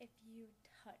 only if you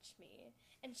touch me.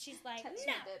 And she's like, touch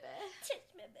no. me, baby. Touch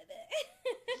me, baby.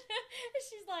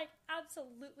 She's like,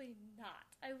 absolutely not.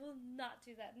 I will not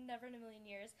do that. Never in a million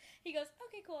years. He goes,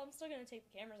 okay, cool. I'm still going to take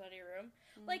the cameras out of your room.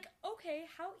 Mm. Like, okay,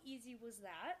 how easy was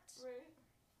that? Right.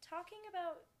 Talking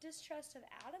about distrust of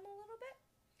Adam a little bit.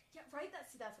 Yeah, right.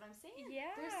 That's what I'm saying.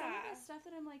 Yeah. There's some of this stuff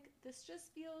that I'm like, this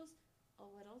just feels a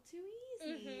little too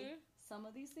easy. Mm-hmm. Some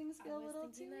of these things feel a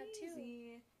little too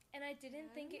easy. And I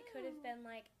didn't think it could have been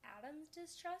like Adam's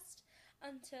distrust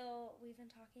until we've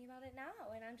been talking about it now.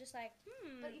 And I'm just like,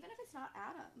 But even if it's not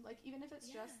Adam, like even if it's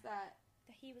just that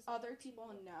he was other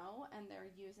people know and they're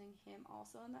using him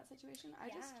also in that situation, I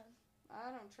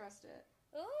don't trust it.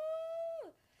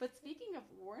 Ooh. But speaking of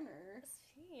Warner,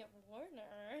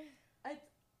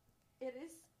 it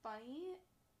is funny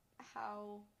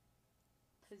how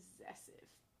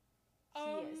possessive he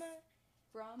is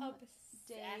from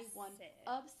day one.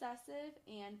 Obsessive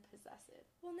and possessive.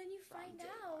 Well, then you find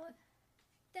out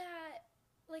that,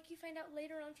 like, you find out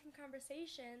later on from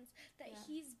conversations that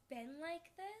he's been like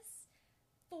this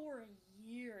for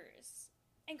years.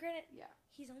 And granted,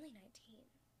 he's only 19.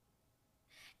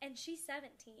 And she's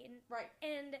 17. Right.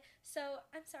 And so,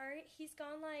 I'm sorry, he's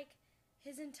gone, like,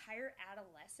 his entire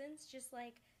adolescence just,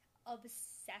 like,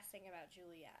 obsessing about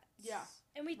Juliet. Yeah.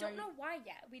 And we don't know why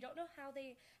yet. We don't know how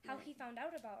he found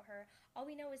out about her. All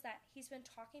we know is that he's been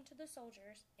talking to the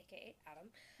soldiers, aka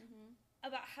Adam,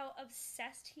 about how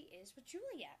obsessed he is with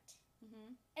Juliet.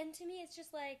 And to me, it's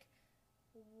just like,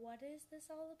 what is this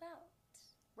all about?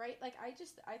 Right? Like, I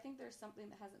think there's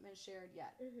something that hasn't been shared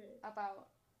yet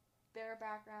about their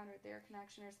background or their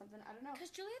connection or something. I don't know.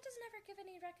 Because Juliet doesn't ever give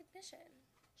any recognition.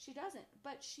 She doesn't.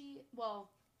 But she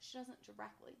doesn't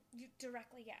directly.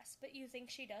 Directly, yes. But you think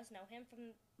she does know him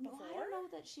from before? Well, I don't know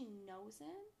that she knows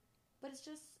him. But it's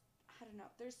just, I don't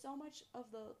know. There's so much of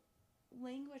the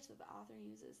language that the author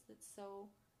uses that's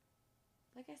so,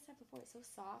 like I said before, it's so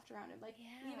soft around him. Like,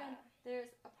 even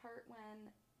there's a part when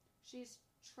she's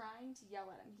trying to yell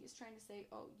at him. He's trying to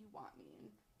say, oh, you want me,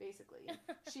 and basically.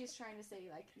 She's trying to say,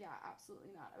 like, yeah,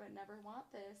 absolutely not. I would never want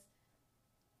this.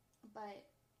 But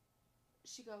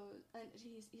she goes, and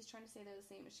he's trying to say they're the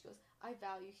same, and she goes, I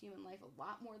value human life a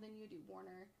lot more than you do,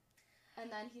 Warner.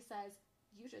 And then he says,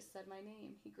 you just said my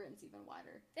name. He grins even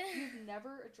wider. You've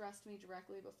never addressed me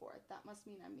directly before. That must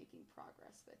mean I'm making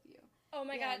progress with you. Oh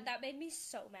my god, that made me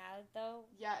so mad, though.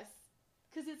 Yes.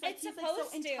 Because it's like, he's like so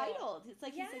entitled. It's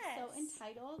like he's like so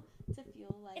entitled to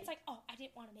feel like... It's like, oh, I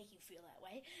didn't want to make you feel that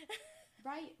way.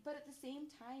 Right, but at the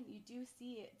same time, you do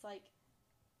see it's like,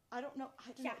 I don't know,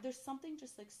 there's something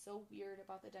just like so weird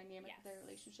about the dynamic of their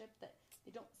relationship that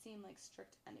they don't seem like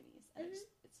strict enemies, and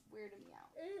it's weirding me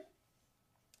out.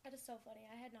 That is so funny.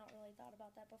 I had not really thought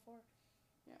about that before.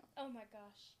 Yeah. Oh my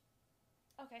gosh.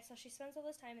 Okay, so she spends all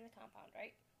this time in the compound,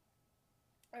 right?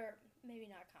 Or maybe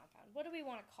not compound. What do we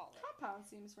want to call it? Compound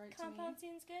seems right to me. Compound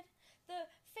seems good. The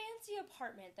fancy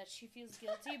apartment that she feels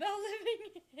guilty about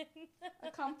living in.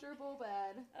 A comfortable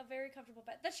bed. A very comfortable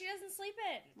bed that she doesn't sleep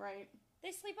in. Right.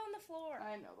 They sleep on the floor.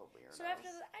 I know, the weirdos. So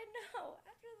after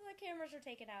the cameras are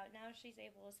taken out, now she's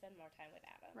able to spend more time with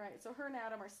Adam. Right. So her and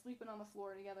Adam are sleeping on the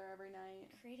floor together every night.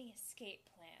 Creating escape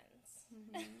plans.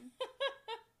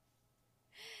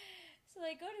 So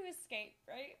they go to escape,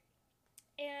 right?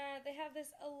 And they have this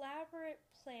elaborate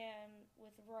plan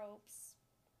with ropes,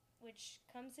 which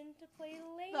comes into play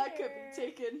later. That could be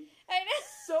taken I know.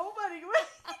 so many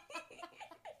ways.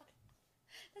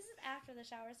 This is after the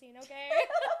shower scene, okay?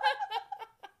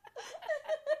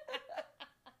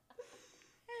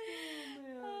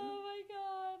 Oh my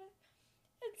god.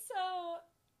 And so,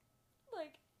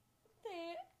 like,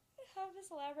 they have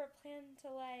this elaborate plan to,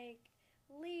 like,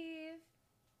 leave.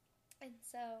 And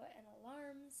so an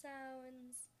alarm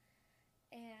sounds,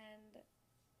 and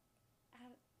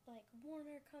like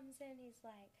Warner comes in, he's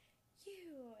like,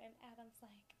 you, and Adam's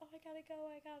like, oh, I gotta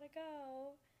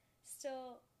go.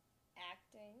 Still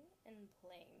acting and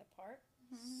playing the part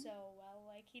so well,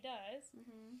 like he does.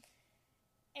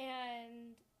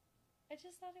 And I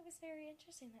just thought it was very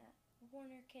interesting that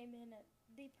Warner came in at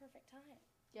the perfect time.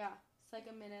 Yeah, it's like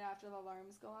a minute after the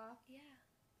alarms go off. Yeah.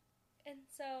 And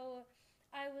so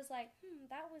I was like,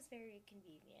 that was very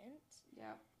convenient.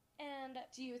 Yeah. And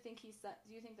do you think that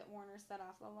Warner set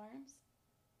off the alarms?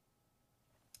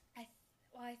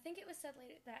 I think it was said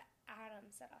later that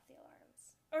Adam set off the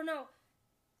alarms. Or no.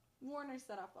 Warner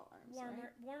set off the alarms,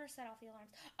 right? Warner set off the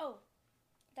alarms. Oh,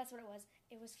 that's what it was.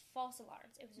 It was false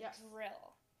alarms. It was a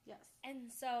drill. Yes.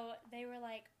 And so they were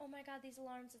like, oh my god, these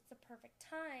alarms, it's the perfect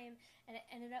time. And it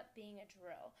ended up being a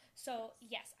drill. So,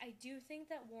 yes, I do think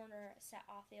that Warner set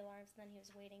off the alarms and then he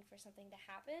was waiting for something to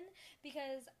happen.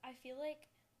 Because I feel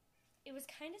like it was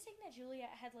kind of saying that Juliet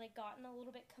had, like, gotten a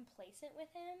little bit complacent with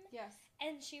him. Yes.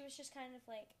 And she was just kind of,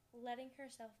 like, letting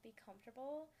herself be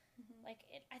comfortable. Mm-hmm. Like,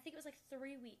 I think it was, like,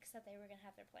 3 weeks that they were going to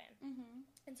have their plan. Mm-hmm.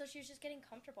 And so she was just getting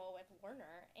comfortable with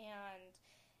Warner and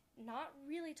not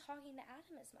really talking to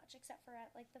Adam as much, except for at,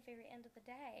 like, the very end of the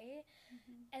day.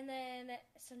 Mm-hmm. And then,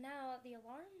 so now the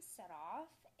alarms set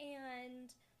off, and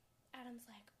Adam's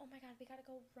like, oh my god, we gotta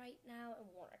go right now, and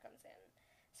Warner comes in.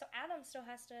 So Adam still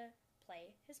has to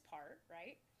play his part,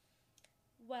 right?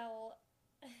 Well,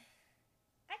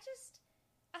 I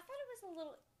thought it was a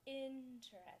little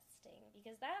interesting,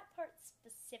 because that part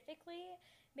specifically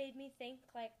made me think,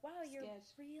 like, wow, you're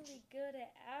really good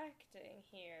at acting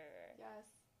here.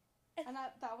 Yes. And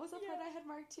that was a part I had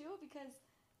marked too, because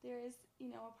there is,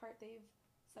 a part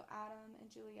so Adam and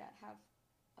Juliet have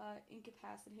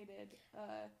incapacitated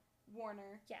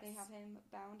Warner. Yes. They have him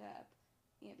bound up,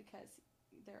 because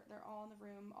they're all in the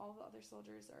room. All the other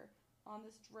soldiers are on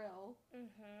this drill.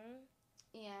 Mm-hmm.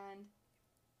 And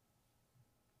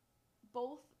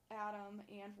both Adam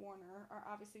and Warner are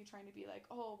obviously trying to be like,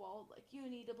 oh, well, like, you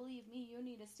need to believe me, you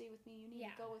need to stay with me, you need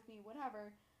to go with me,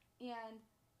 whatever. And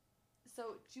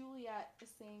so Juliet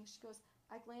is saying, she goes,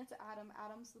 I glance at Adam.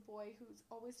 Adam's the boy who's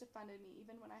always defended me,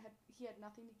 even when he had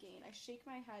nothing to gain. I shake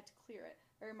my head to clear it.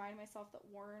 I remind myself that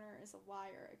Warner is a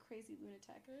liar, a crazy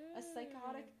lunatic, a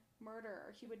psychotic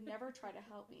murderer. He would never try to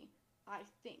help me, I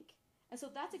think. And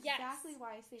so that's exactly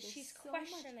why I say she's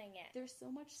questioning it. There's so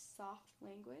much soft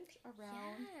language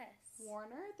around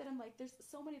Warner that I'm like, there's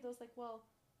so many of those, like, well,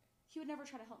 he would never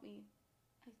try to help me,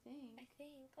 I think.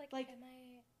 Like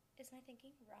is my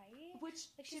thinking right?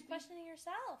 Which, like, she's questioning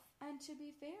herself. And to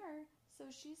be fair, so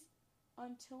she's,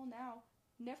 until now,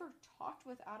 never talked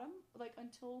with Adam, like,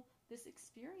 until this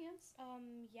experience.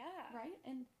 Yeah. Right?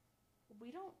 And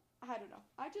I don't know.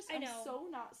 I'm so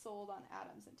not sold on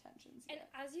Adam's intentions yet. And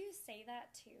as you say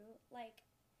that, too, like,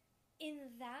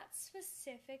 in that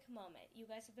specific moment, you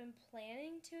guys have been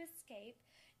planning to escape.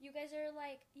 You guys are,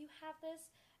 like, you have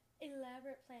this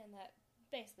elaborate plan that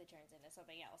basically turns into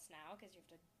something else now, because you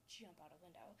have to jump out a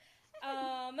window.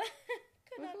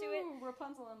 Could not do it.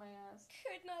 Rapunzel in my ass.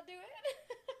 Could not do it.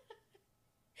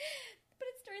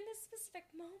 But it's during this specific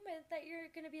moment that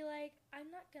you're going to be like, I'm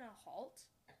not going to halt.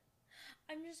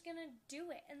 I'm just going to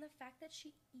do it. And the fact that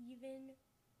she even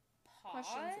paused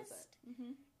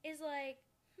is like,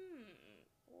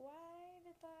 why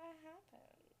did that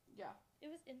happen? Yeah. It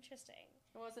was interesting.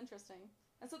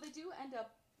 And so they do end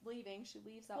up leaving. She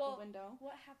leaves out the window.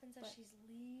 What happens as she's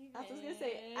leaving? I was going to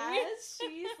say, as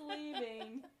she's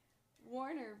leaving,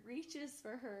 Warner reaches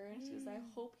for her and she goes, I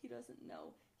hope he doesn't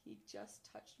know. He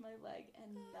just touched my leg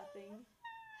and nothing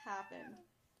happened.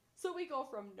 So we go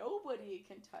from nobody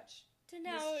can touch to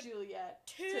now Miss Juliet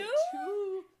to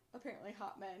two apparently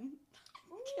hot men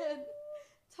can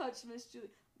touch Miss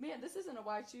Juliet. Man, this isn't a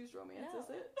why choose romance, is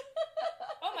it?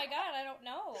 Oh my god, I don't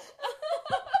know.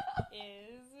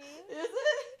 Is it? Is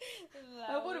it?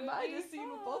 I wouldn't mind a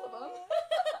scene with both of them.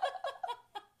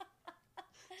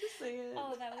 Just saying.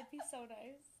 Oh, that would be so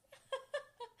nice.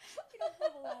 We don't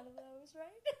have a lot of those,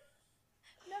 right?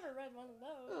 Never read one of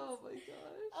those. Oh my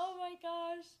gosh. Oh my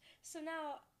gosh. So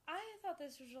now, I thought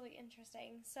this was really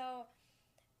interesting. So,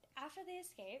 after they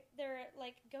escape, they're,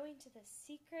 like, going to the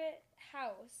secret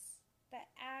house that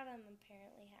Adam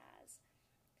apparently has.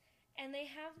 And they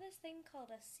have this thing called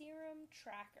a serum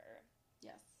tracker.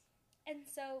 Yes. And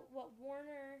so what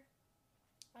Warner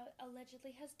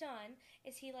allegedly has done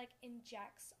is he, like,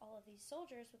 injects all of these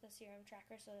soldiers with a serum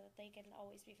tracker so that they can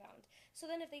always be found. So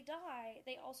then if they die,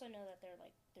 they also know that they're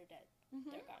dead.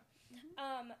 Mm-hmm. They're gone.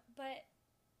 Mm-hmm. But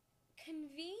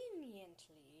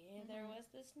conveniently, there was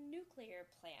this nuclear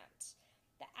plant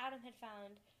that Adam had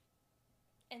found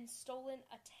and stolen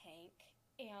a tank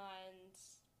and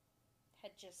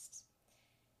had just,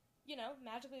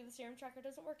 magically the serum tracker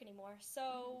doesn't work anymore.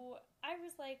 So I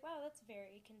was like, wow, that's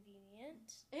very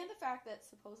convenient. And the fact that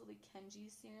supposedly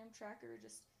Kenji's serum tracker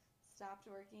just stopped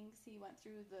working because he went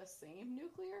through the same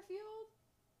nuclear field.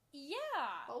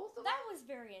 Yeah. Both of that them? was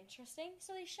very interesting.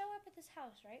 So they show up at this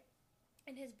house, right?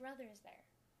 And his brother is there.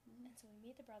 And so we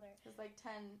meet the brother. His, like,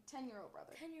 10-year-old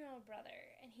brother. 10-year-old brother.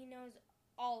 And he knows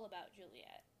all about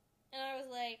Juliet. And I was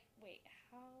like, wait,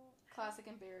 how? Classic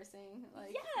embarrassing.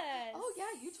 Like, yes! Oh,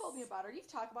 yeah, you told me about her. You've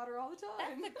talked about her all the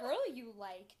time. That's the girl you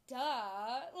like.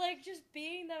 Duh. Like, just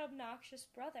being that obnoxious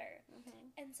brother.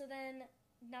 Mm-hmm. And so then,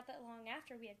 not that long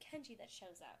after, we have Kenji that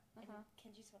shows up. And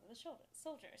Kenji's one of the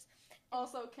soldiers.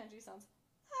 Also, Kenji sounds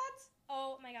hot.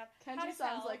 Oh, my God. Kenji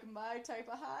sounds like my type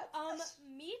of hot.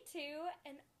 Me too.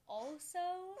 And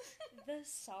also, the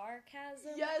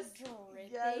sarcasm yes,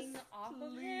 dripping off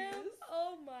of him.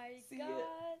 Oh, my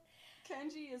God.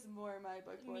 Kenji is more my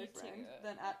book boyfriend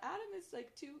than Adam is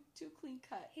like too clean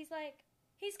cut. He's kind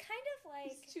of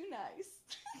like he's too nice.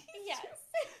 Yes.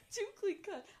 Too clean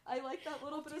cut. I like that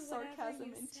little bit of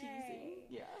sarcasm and teasing.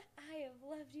 Yeah. I have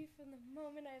loved you from the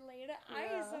moment I laid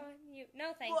eyes on you.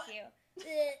 No, thank you.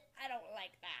 I don't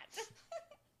like that.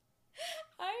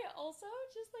 I also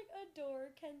just like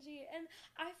adore Kenji, and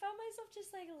I found myself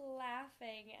just like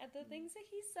laughing at the things that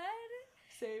he said.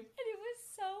 Same. And it was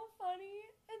so funny,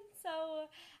 and so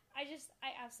I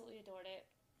absolutely adored it.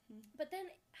 Mm-hmm. But then,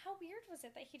 how weird was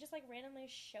it that he just like randomly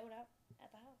showed up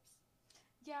at the house?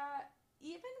 Yeah,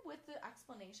 even with the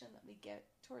explanation that we get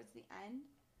towards the end,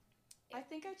 I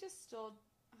think I just still,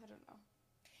 I don't know.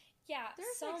 Yeah,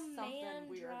 there's some like man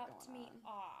weird dropped going me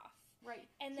on. off. Right.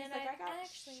 And he's then like, I got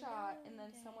actually shot, and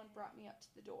then someone brought me up to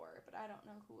the door, but I don't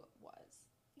know who it was.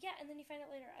 Yeah, and then you find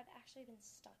out later, I've actually been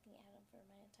stalking Adam for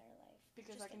my entire life.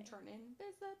 Because I can turn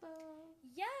invisible.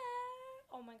 Yeah!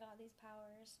 Oh my god, these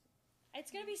powers.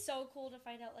 It's gonna be so cool to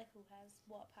find out, like, who has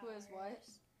what powers. Who has what?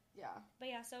 Yeah.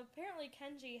 But yeah, so apparently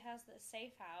Kenji has the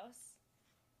safe house,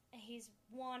 and he's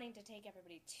wanting to take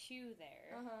everybody to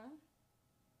there. Uh-huh.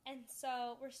 And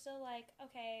so we're still like,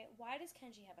 okay, why does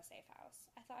Kenji have a safe house?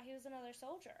 I thought he was another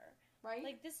soldier. Right?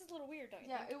 Like, this is a little weird, don't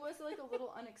you think? Yeah, it was like a little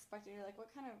unexpected. You're like,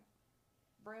 what kind of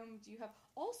room do you have?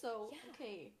 Also,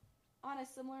 okay, on a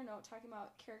similar note, talking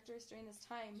about characters during this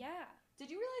time. Yeah. Did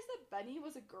you realize that Benny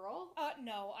was a girl?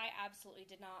 No, I absolutely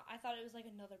did not. I thought it was like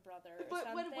another brother or but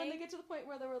something. when they get to the point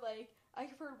where they were like,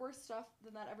 I've heard worse stuff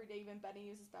than that every day, even Benny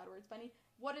uses bad words. Benny,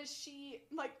 what is she?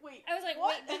 Like, wait. I was like,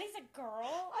 what? wait, Benny's a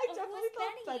girl? I definitely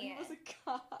thought Benny was a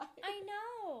guy. I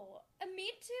know.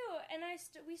 Me too. And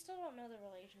we still don't know the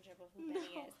relationship of who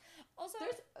Benny is. Also,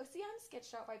 see, I'm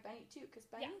sketched out by Benny too, because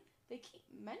Benny, they keep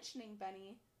mentioning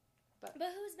Benny. But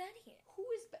who's Benny?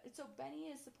 So Benny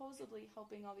is supposedly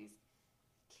helping all these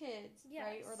kids,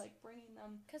 right? Or like bringing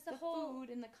them the food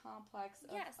in the complex.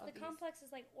 The complex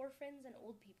is like orphans and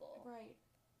old people. Right.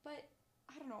 But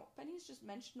I don't know. Benny's just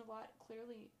mentioned a lot.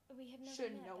 Clearly, we have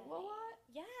should know Benny. A lot.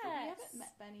 Yes. But we haven't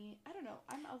met Benny. I don't know.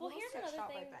 I'm a little sketched out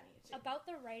by Benny too. About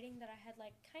the writing that I had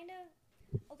like kind of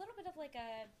a little bit of like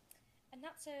a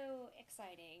not so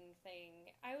exciting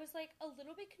thing. I was like a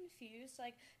little bit confused.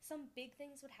 Like some big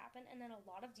things would happen and then a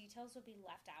lot of details would be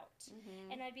left out.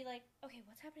 Mm-hmm. And I'd be like, okay,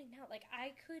 what's happening now? Like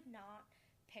I could not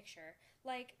picture.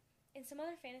 Like in some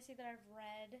other fantasy that I've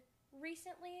read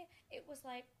recently, it was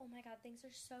like, oh my god, things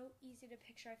are so easy to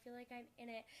picture. I feel like I'm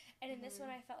in it. And in this one,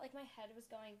 I felt like my head was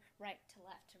going right to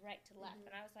left, to right to left.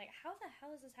 And I was like, how the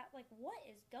hell is this happening? Like, what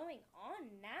is going on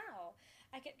now?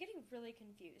 I kept getting really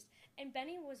confused. And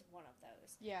Benny was one of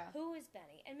those. Yeah. Who is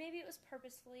Benny? And maybe it was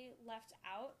purposefully left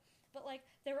out, but like,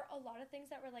 there were a lot of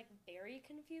things that were like very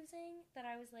confusing that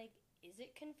I was like, is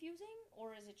it confusing?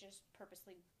 Or is it just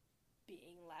purposely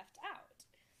being left out?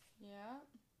 Yeah.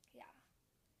 Yeah.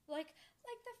 Like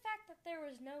the fact that there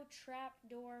was no trap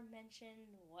door mentioned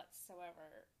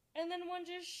whatsoever. And then one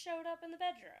just showed up in the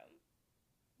bedroom.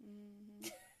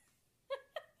 Mm-hmm.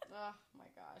 Oh my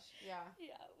gosh, yeah.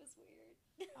 Yeah, it was weird.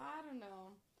 I don't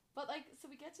know. But like, so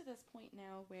we get to this point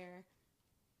now where,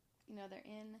 you know, they're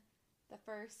in the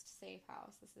first safe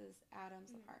house. This is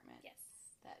Adam's apartment. Yes.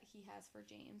 That he has for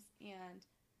James. And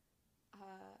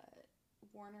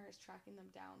Warner is tracking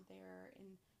them down there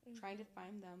and trying to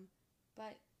find them.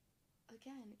 But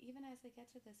again, even as they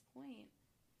get to this point,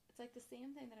 it's like the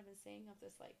same thing that I've been saying of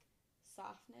this like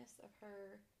softness of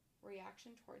her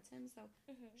reaction towards him. So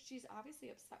she's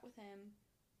obviously upset with him.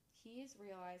 He's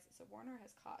realized, so Warner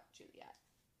has caught Juliet.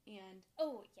 And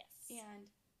and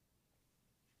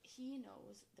he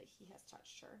knows that he has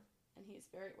touched her. And he is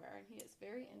very aware, and he is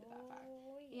very into that fact.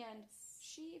 Yes. And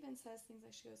she even says things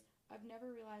like, she goes, I've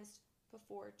never realized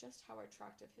before just how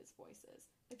attractive his voice is.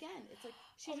 Again, it's like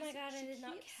she my god, I did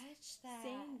not catch that.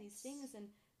 Saying these things, and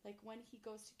like when he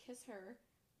goes to kiss her,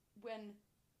 when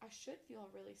I should feel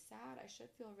really sad, I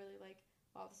should feel really like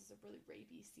wow, this is a really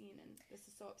rapey scene, and this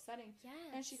is so upsetting. Yes.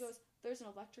 And she goes, there's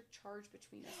an electric charge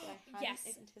between us that I hadn't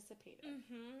anticipated.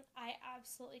 Mm-hmm. I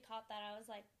absolutely caught that. I was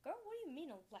like, girl, what do you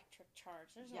mean electric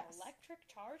charge? There's an electric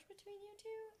charge between you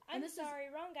two? I'm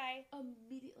sorry, wrong guy.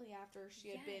 Immediately after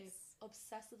she had been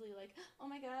obsessively like, oh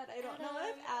my god, I don't know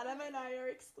if Adam and I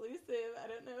are exclusive. I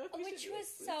don't know if we should be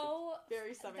exclusive. So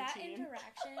very 17. That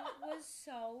interaction was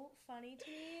so funny to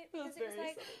me because it was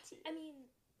like, 17. I mean,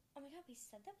 oh my god, we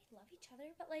said that we love each other,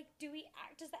 but like, do we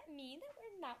act? Does that mean that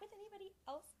we're not with anybody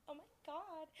else? Oh my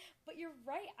god. But you're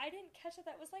right, I didn't catch it.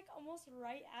 That was like almost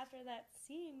right after that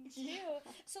scene too. Yeah.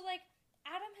 So like,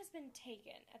 Adam has been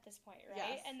taken at this point,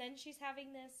 right? Yes. And then she's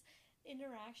having this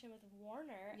interaction with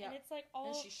Warner, and it's like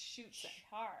all and she shoots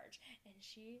charge, and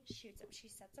she shoots him. She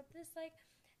sets up this like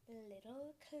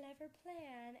little clever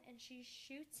plan, and she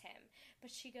shoots him.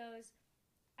 But she goes,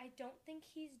 I don't think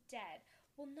he's dead.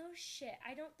 Well, no shit.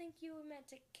 I don't think you were meant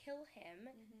to kill him.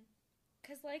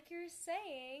 Because like you're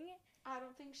saying, I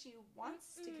don't think she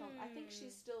wants to kill him. I think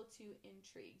she's still too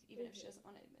intrigued, even if she doesn't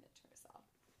want to admit it to herself.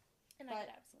 And I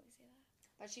could absolutely see that.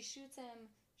 But she shoots him.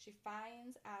 She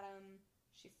finds Adam.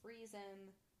 She frees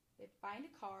him. They find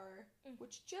a car,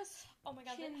 which just oh my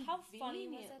god, how funny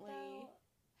was it though?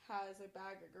 Has a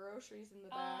bag of groceries in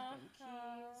the back and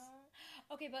keys.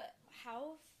 Okay, but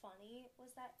how funny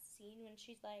was that scene when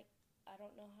she's like, I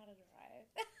don't know how to drive.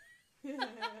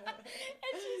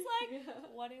 And she's like,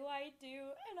 what do I do?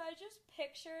 And I just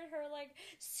pictured her like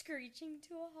screeching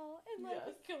to a halt and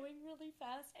like going really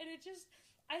fast. And it just,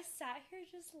 I sat here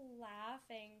just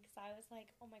laughing because I was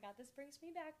like, oh my god, this brings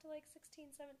me back to like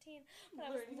 16, 17. But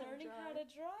I was learning how to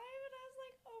drive, and I was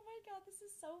like, oh my god, this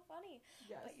is so funny.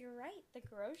 Yes. But you're right, the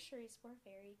groceries were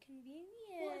very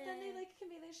convenient. Well, then they like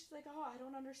conveniently, she's like, oh, I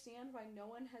don't understand why no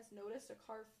one has noticed a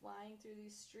car flying through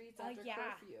these streets after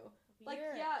curfew.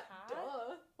 Weird, like,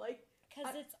 duh. Like,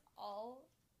 because it's all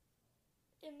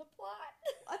in the plot.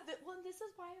 Well, this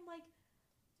is why I'm like,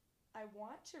 I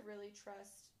want to really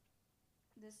trust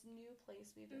this new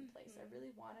place we've been placed. I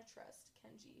really want to trust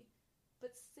Kenji.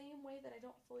 But same way that I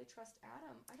don't fully trust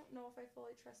Adam, I don't know if I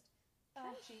fully trust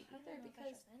Kenji either,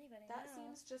 because that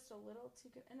seems just a little too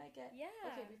good. And I get,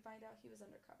 okay, we find out he was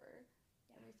undercover,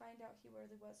 and we find out he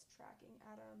really was tracking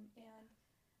Adam and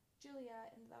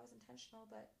Julia, and that was intentional,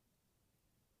 but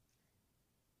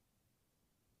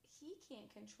he can't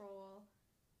control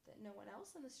that no one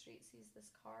else on the street sees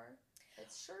this car. It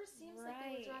sure seems like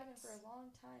they were driving for a long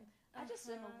time. I just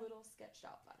am a little sketched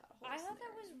out by that whole scenario. Thought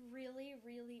that was really,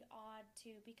 really odd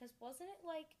too, because wasn't it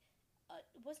like a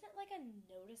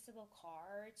noticeable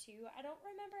car too? I don't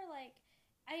remember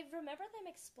I remember them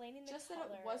explaining the just color.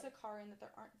 That it was a car and that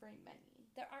there aren't very many.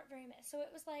 There aren't very many, so it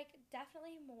was like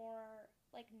definitely more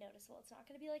like noticeable. It's not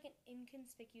going to be like an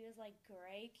inconspicuous like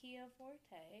gray Kia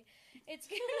Forte. It's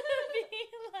going to be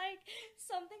like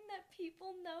something that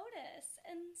people notice.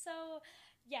 And so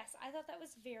yes, I thought that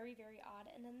was very, very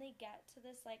odd. And then they get to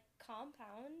this like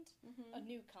compound, a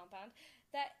new compound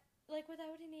that like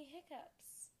without any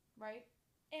hiccups, right?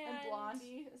 And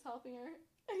Blondie is helping her.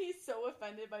 And he's so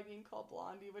offended by being called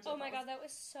Blondie, which oh my god, that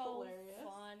was so hilarious.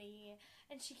 Funny.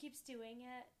 And she keeps doing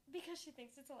it because she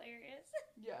thinks it's hilarious.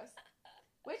 Yes.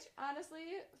 Which,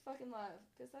 honestly, fucking love,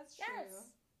 because that's true. Yes.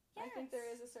 I think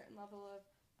there is a certain level of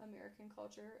American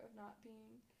culture of not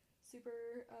being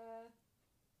super, I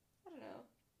don't know,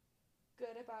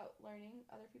 good about learning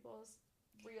other people's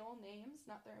real names,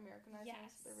 not their Americanized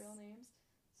names, but their real names.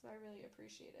 So I really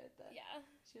appreciated that. Yeah.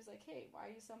 She was like, hey, why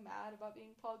are you so mad about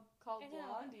being called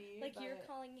Blondie? Like, you're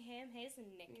calling him his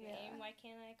nickname. Why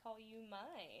can't I call you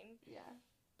mine? Yeah.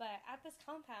 But at this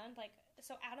compound, like,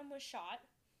 so Adam was shot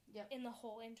in the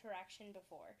whole interaction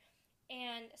before.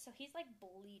 And so he's, like,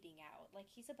 bleeding out. Like,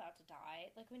 he's about to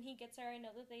die. Like, when he gets there, I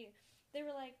know that they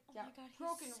were like, oh my god, he's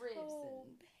broken so ribs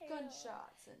and pale.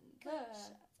 gunshots.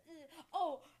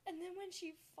 Oh, and then when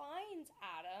she finds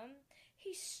Adam,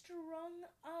 he's strung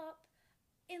up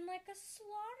in like a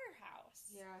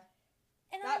slaughterhouse. Yeah.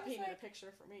 And that painted a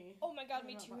picture for me. Oh my god,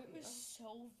 me too. It was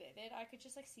so vivid. I could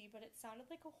just like see, but it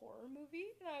sounded like a horror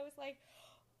movie. And I was like,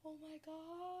 oh my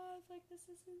god, like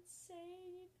this is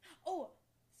insane. Oh,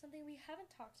 something we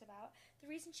haven't talked about. The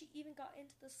reason she even got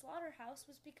into the slaughterhouse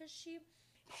was because she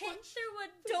hit through a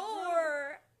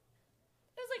door.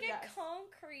 It was like a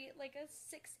concrete, like a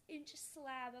 6-inch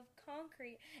slab of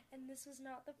concrete, and this was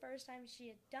not the first time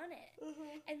she had done it.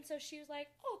 And so she was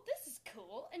like, oh, this is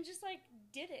cool, and just like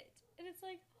did it. And it's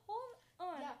like, hold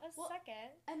on a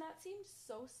second. And that seemed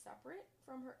so separate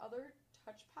from her other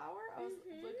touch power. I was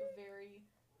like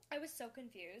I was so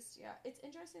confused. Yeah, it's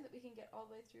interesting that we can get all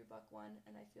the way through Book 1,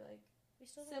 and I feel like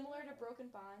similar to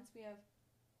Broken Bonds, we have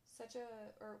such a,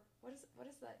 or what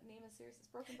is that name of the series? It's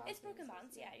Broken Bonds. It's Broken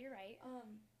Bonds, yeah, you're right.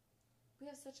 We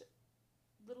have such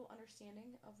little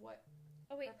understanding of what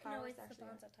Oh wait, no, it's the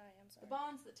bonds that tie, I'm sorry. The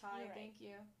bonds that tie, right. Thank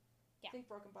you. Yeah. I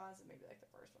think Broken Bonds is maybe like the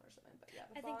first one or something, but yeah,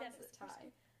 I bonds think that tie.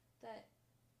 That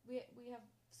we have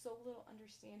so little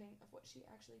understanding of what she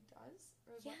actually does,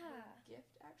 or what her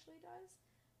gift actually does,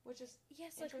 which is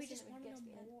like we just want to know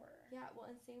more. Yeah, well,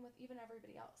 and same with even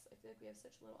everybody else. I feel like we have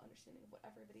such little understanding of what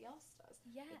everybody else does.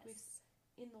 Yes. Like we've,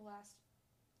 in the last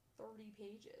 30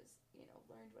 pages,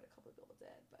 learned what a couple of people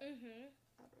did, but I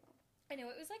don't know. I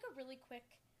know, it was like a really quick,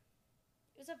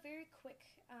 it was a very quick,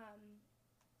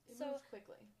 it moved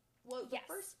quickly. Well, the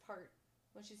first part,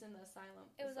 when she's in the asylum,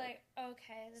 it was like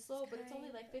okay, this slow, is but it's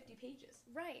only like 50 pages.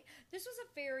 Right. This was a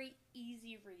very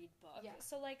easy read book. Yeah.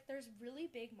 So like, there's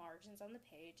really big margins on the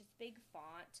page. It's big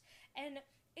font, and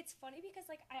it's funny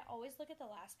because like I always look at the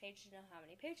last page to know how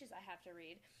many pages I have to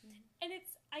read, and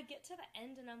I get to the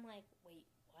end and I'm like, wait,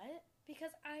 what?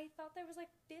 Because I thought there was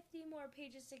like 50 more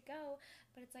pages to go,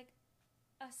 but it's like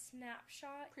a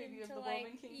snapshot preview into of the like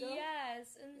Woven Kingdom.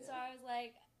 Yes, and so I was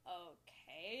like,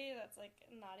 okay, that's like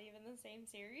not even the same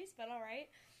series, but all right.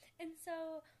 And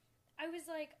so I was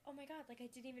like, oh my god, like I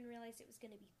didn't even realize it was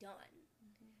going to be done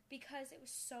because it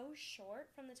was so short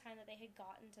from the time that they had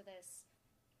gotten to this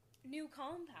new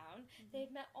compound. They had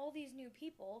met all these new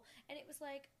people, and it was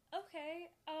like,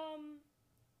 okay,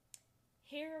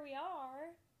 here we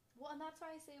are. Well, and that's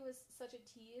why I say it was such a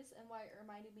tease, and why it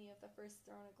reminded me of the first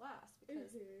Throne of Glass,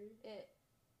 because it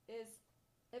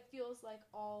feels like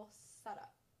all set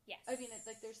up. Yes. I mean,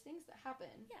 like there's things that happen.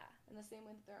 Yeah. In the same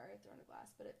way that there are Throne of Glass,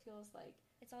 but it feels like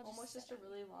it's all almost just a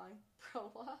really long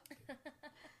prologue.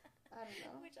 I don't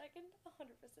know. Which I can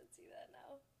 100% see that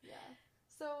now. Yeah.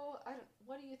 So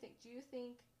what do you think? Do you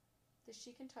think that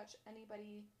she can touch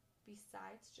anybody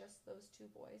besides just those two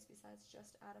boys, besides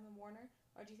just Adam and Warner?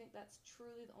 Or do you think that's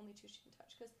truly the only two she can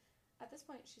touch? Because at this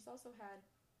point, she's also had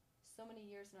so many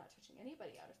years not touching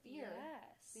anybody out of fear.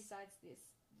 Yes. Besides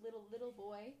this little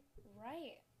boy.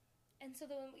 Right. And so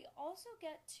then we also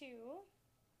get to,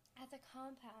 at the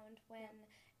compound, when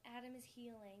Adam is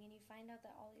healing, and you find out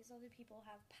that all these other people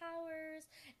have powers,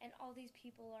 and all these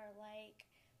people are like,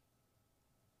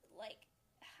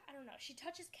 I don't know, she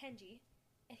touches Kenji,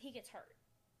 and he gets hurt.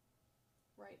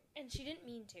 Right. And she didn't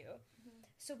mean to.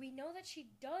 So we know that she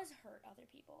does hurt other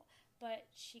people, but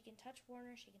she can touch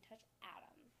Warner, she can touch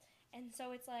Adam. And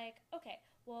so it's like, okay,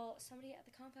 well, somebody at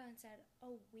the compound said,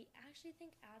 oh, we actually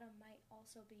think Adam might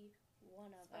also be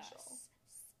one of us.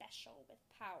 Special with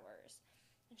powers.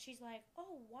 And she's like,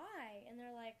 oh, why? And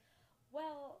they're like,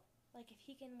 well, like, if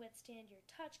he can withstand your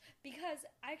touch. Because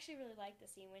I actually really liked the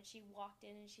scene when she walked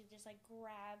in and she just, like,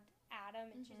 grabbed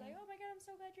Adam, and she's like, oh my god, I'm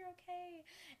so glad you're okay.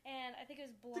 And I think it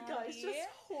was Blondie. The guy's just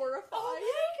horrified. Oh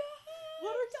my god!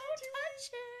 What are you Don't doing? touch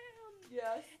him!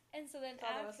 Yes. And so then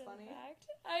That after was funny. the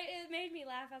fact, it made me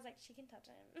laugh. I was like, she can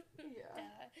touch him. Yeah.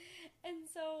 Duh. And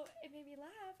so it made me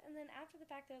laugh, and then after the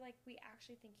fact, they're like, we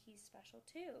actually think he's special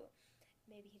too.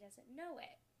 Maybe he doesn't know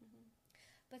it.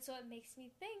 But so it makes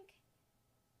me think,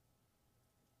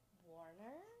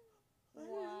 Warner?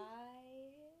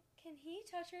 Why can he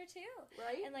touch her too?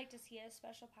 Right? And like, does he have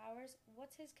special powers?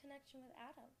 What's his connection with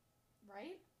Adam?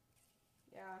 Right?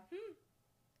 Yeah.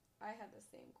 I had the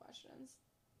same questions.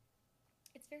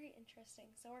 It's very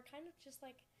interesting. So we're kind of just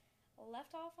like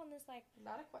left off on this like a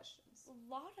lot of questions.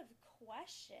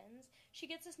 She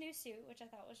gets this new suit, which I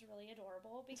thought was really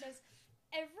adorable because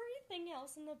everything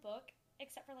else in the book,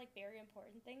 except for like very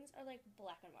important things, are like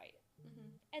black and white.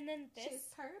 And then this,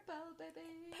 she's purple,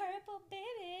 baby. Purple,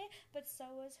 baby. But so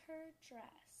was her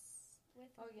dress with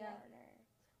Warner.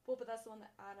 Well, but that's the one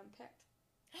that Adam picked.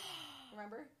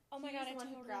 Remember? Oh my god, He was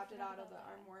the one who grabbed it out of the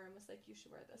that. armoire and was like, you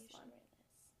should wear this one.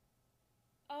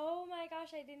 Oh my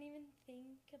gosh, I didn't even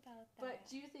think about that. But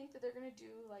do you think that they're going to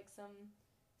do like some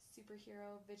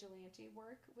superhero vigilante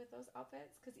work with those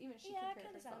outfits? Because even she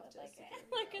compared herself to like a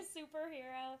superhero. like a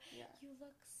superhero. Yeah. You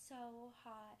look so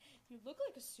hot. You look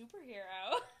like a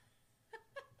superhero.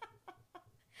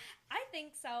 I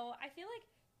think so. I feel like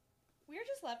we're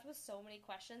just left with so many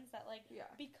questions that, like,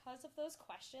 because of those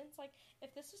questions, like,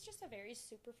 if this was just a very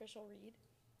superficial read,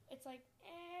 it's like,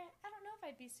 I don't know if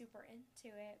I'd be super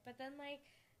into it. But then, like,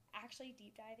 actually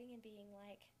deep diving and being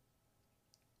like,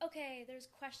 okay, there's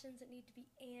questions that need to be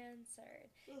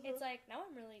answered. It's like, now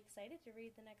I'm really excited to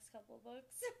read the next couple of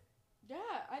books.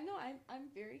 Yeah, I know. I'm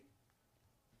very,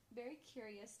 very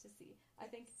curious to see. I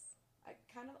think I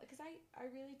kind of, because I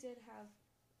really did have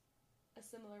a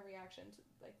similar reaction to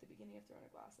like the beginning of Throne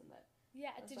of Glass, and that.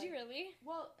 Yeah, did you really?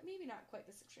 Well, maybe not quite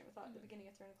this extreme. I thought the beginning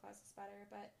of Throne of Glass was better,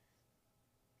 but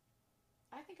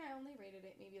I think I only rated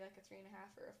it maybe like a 3.5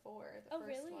 or a 4. The first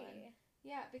really? one.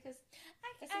 Yeah, because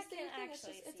it's the same thing.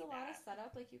 It's a lot of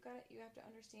setup. Like you have to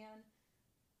understand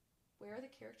where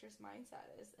the character's mindset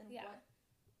is and what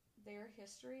their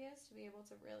history is to be able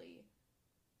to really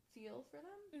feel for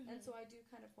them. Mm-hmm. And so I do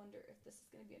kind of wonder if this is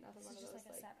going to be another one of those like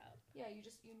a setup. Yeah, you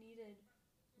needed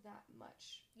that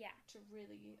much to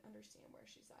really understand where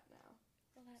she's at now.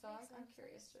 Well, so I'm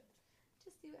curious to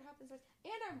see what happens next.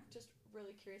 And I'm just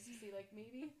really curious to see, like,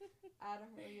 maybe Adam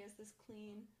really is this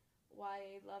clean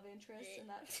YA love interest in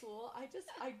that school. I just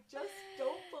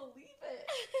don't believe it.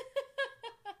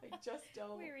 I just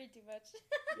don't. We read too much.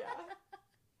 Yeah.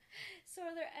 So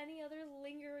are there any other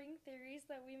lingering theories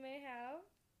that we may have?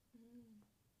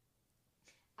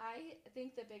 I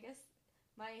think the biggest,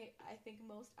 I think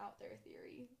most out there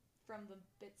theory from the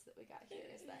bits that we got here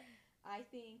is that I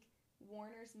think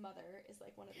Warner's mother is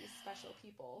like one of these special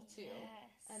people too,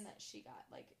 and that she got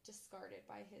like discarded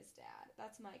by his dad.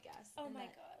 That's my guess. Oh and my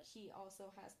that gosh. He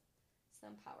also has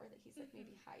some power that he's like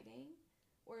maybe hiding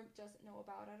or doesn't know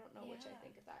about. I don't know which I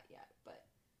think of that yet, but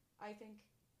I think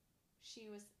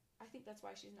I think that's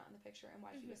why she's not in the picture and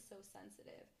why she was so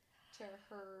sensitive to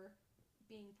her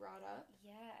being brought up.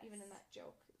 Yes. Even in that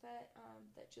joke that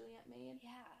Juliet made.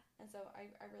 Yeah. And so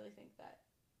I really think that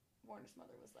Warner's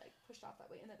mother was like pushed off that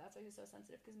way, and that's why he was so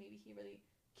sensitive, because maybe he really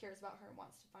cares about her and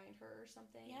wants to find her or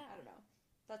something. I don't know.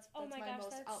 That's my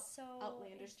most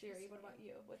outlandish theory. What about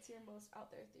you? What's your most out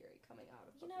there theory coming out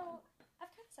of book one? I've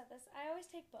kind of said this. I always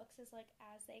take books as like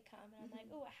as they come, and I'm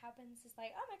like, oh, what happens is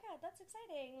like, oh my god, that's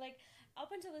exciting. Like up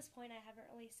until this point, I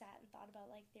haven't really sat and thought about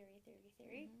like theory,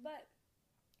 but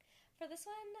for this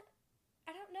one,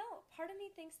 I don't know. Part of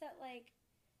me thinks that like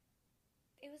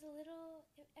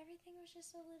everything was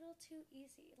just a little too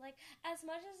easy. Like, as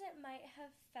much as it might have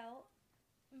felt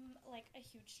like a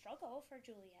huge struggle for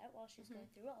Juliet while she was going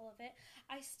through all of it,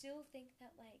 I still think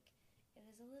that, like, it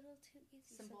was a little too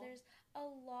easy. Simple. So there's a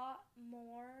lot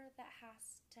more that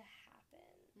has to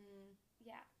happen.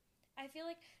 Yeah. I feel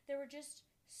like there were just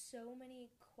so many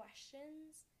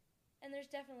questions, and there's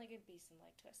definitely going to be some,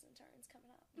 like, twists and turns coming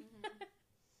up.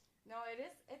 No,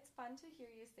 it's fun to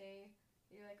hear you say.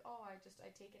 You're like, oh, I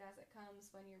take it as it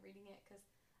comes when you're reading it, because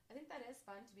I think that is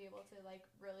fun to be able to, like,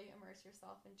 really immerse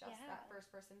yourself in just that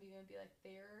first-person view and be like,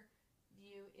 their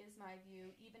view is my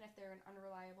view, even if they're an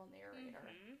unreliable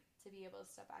narrator, to be able to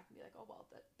step back and be like, oh, well,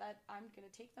 that I'm going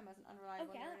to take them as an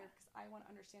unreliable narrator because I want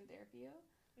to understand their view.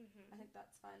 I think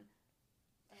that's fun.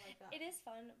 I like that. It is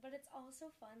fun, but it's also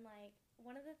fun, like,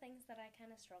 one of the things that I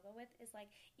kind of struggle with is,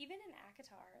 like, even in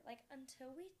ACOTAR, like,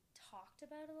 until we talked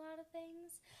about a lot of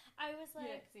things, I was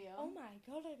like, oh my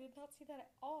god, I did not see that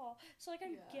at all. So, like,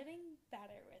 I'm getting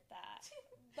better with that.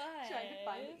 But trying to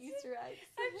find Easter eggs.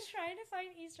 I'm trying to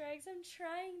find Easter eggs. I'm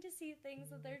trying to see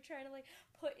things that they're trying to, like,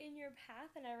 put in your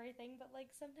path and everything. But,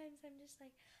 like, sometimes I'm just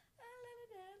like,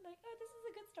 like, oh, this is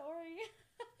a good story.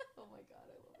 Oh my god,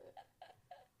 I love it.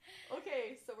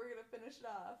 Okay, so we're gonna finish it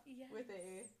off with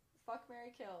a fuck,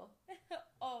 marry, kill.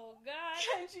 Oh god.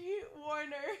 Kenji,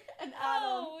 Warner, and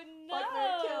Adam. Oh no. Fuck,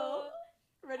 marry, kill.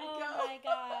 Ready, go. Oh my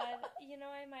god. You know,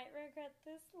 I might regret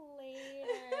this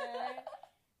later.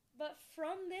 But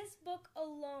from this book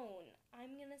alone,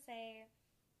 I'm gonna say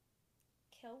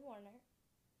kill Warner,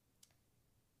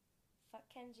 fuck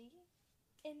Kenji,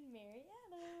 and marry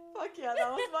Adam. Fuck yeah,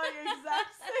 that was my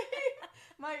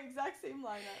exact same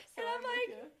lineup. So and I'm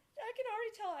like, I can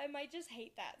already tell I might just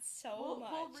hate that so much.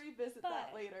 We'll revisit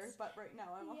that later, but right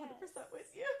now I'm 100%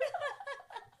 with you.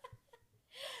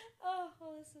 Oh,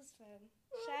 well, this is fun.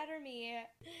 Shatter me.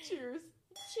 Cheers.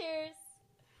 Cheers.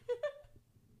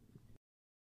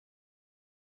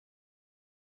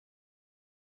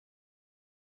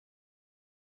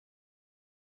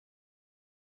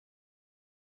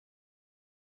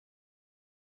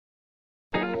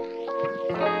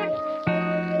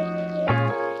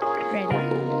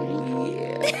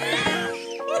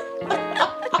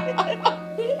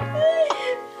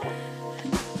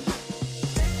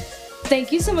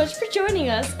 Thank you so much for joining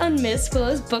us on Miss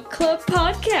Willa's Book Club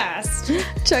podcast.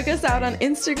 Check us out on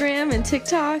Instagram and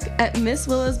TikTok at Miss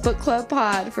Willa's Book Club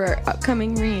Pod for our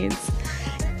upcoming reads.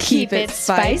 Keep it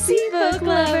spicy, book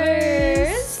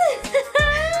lovers!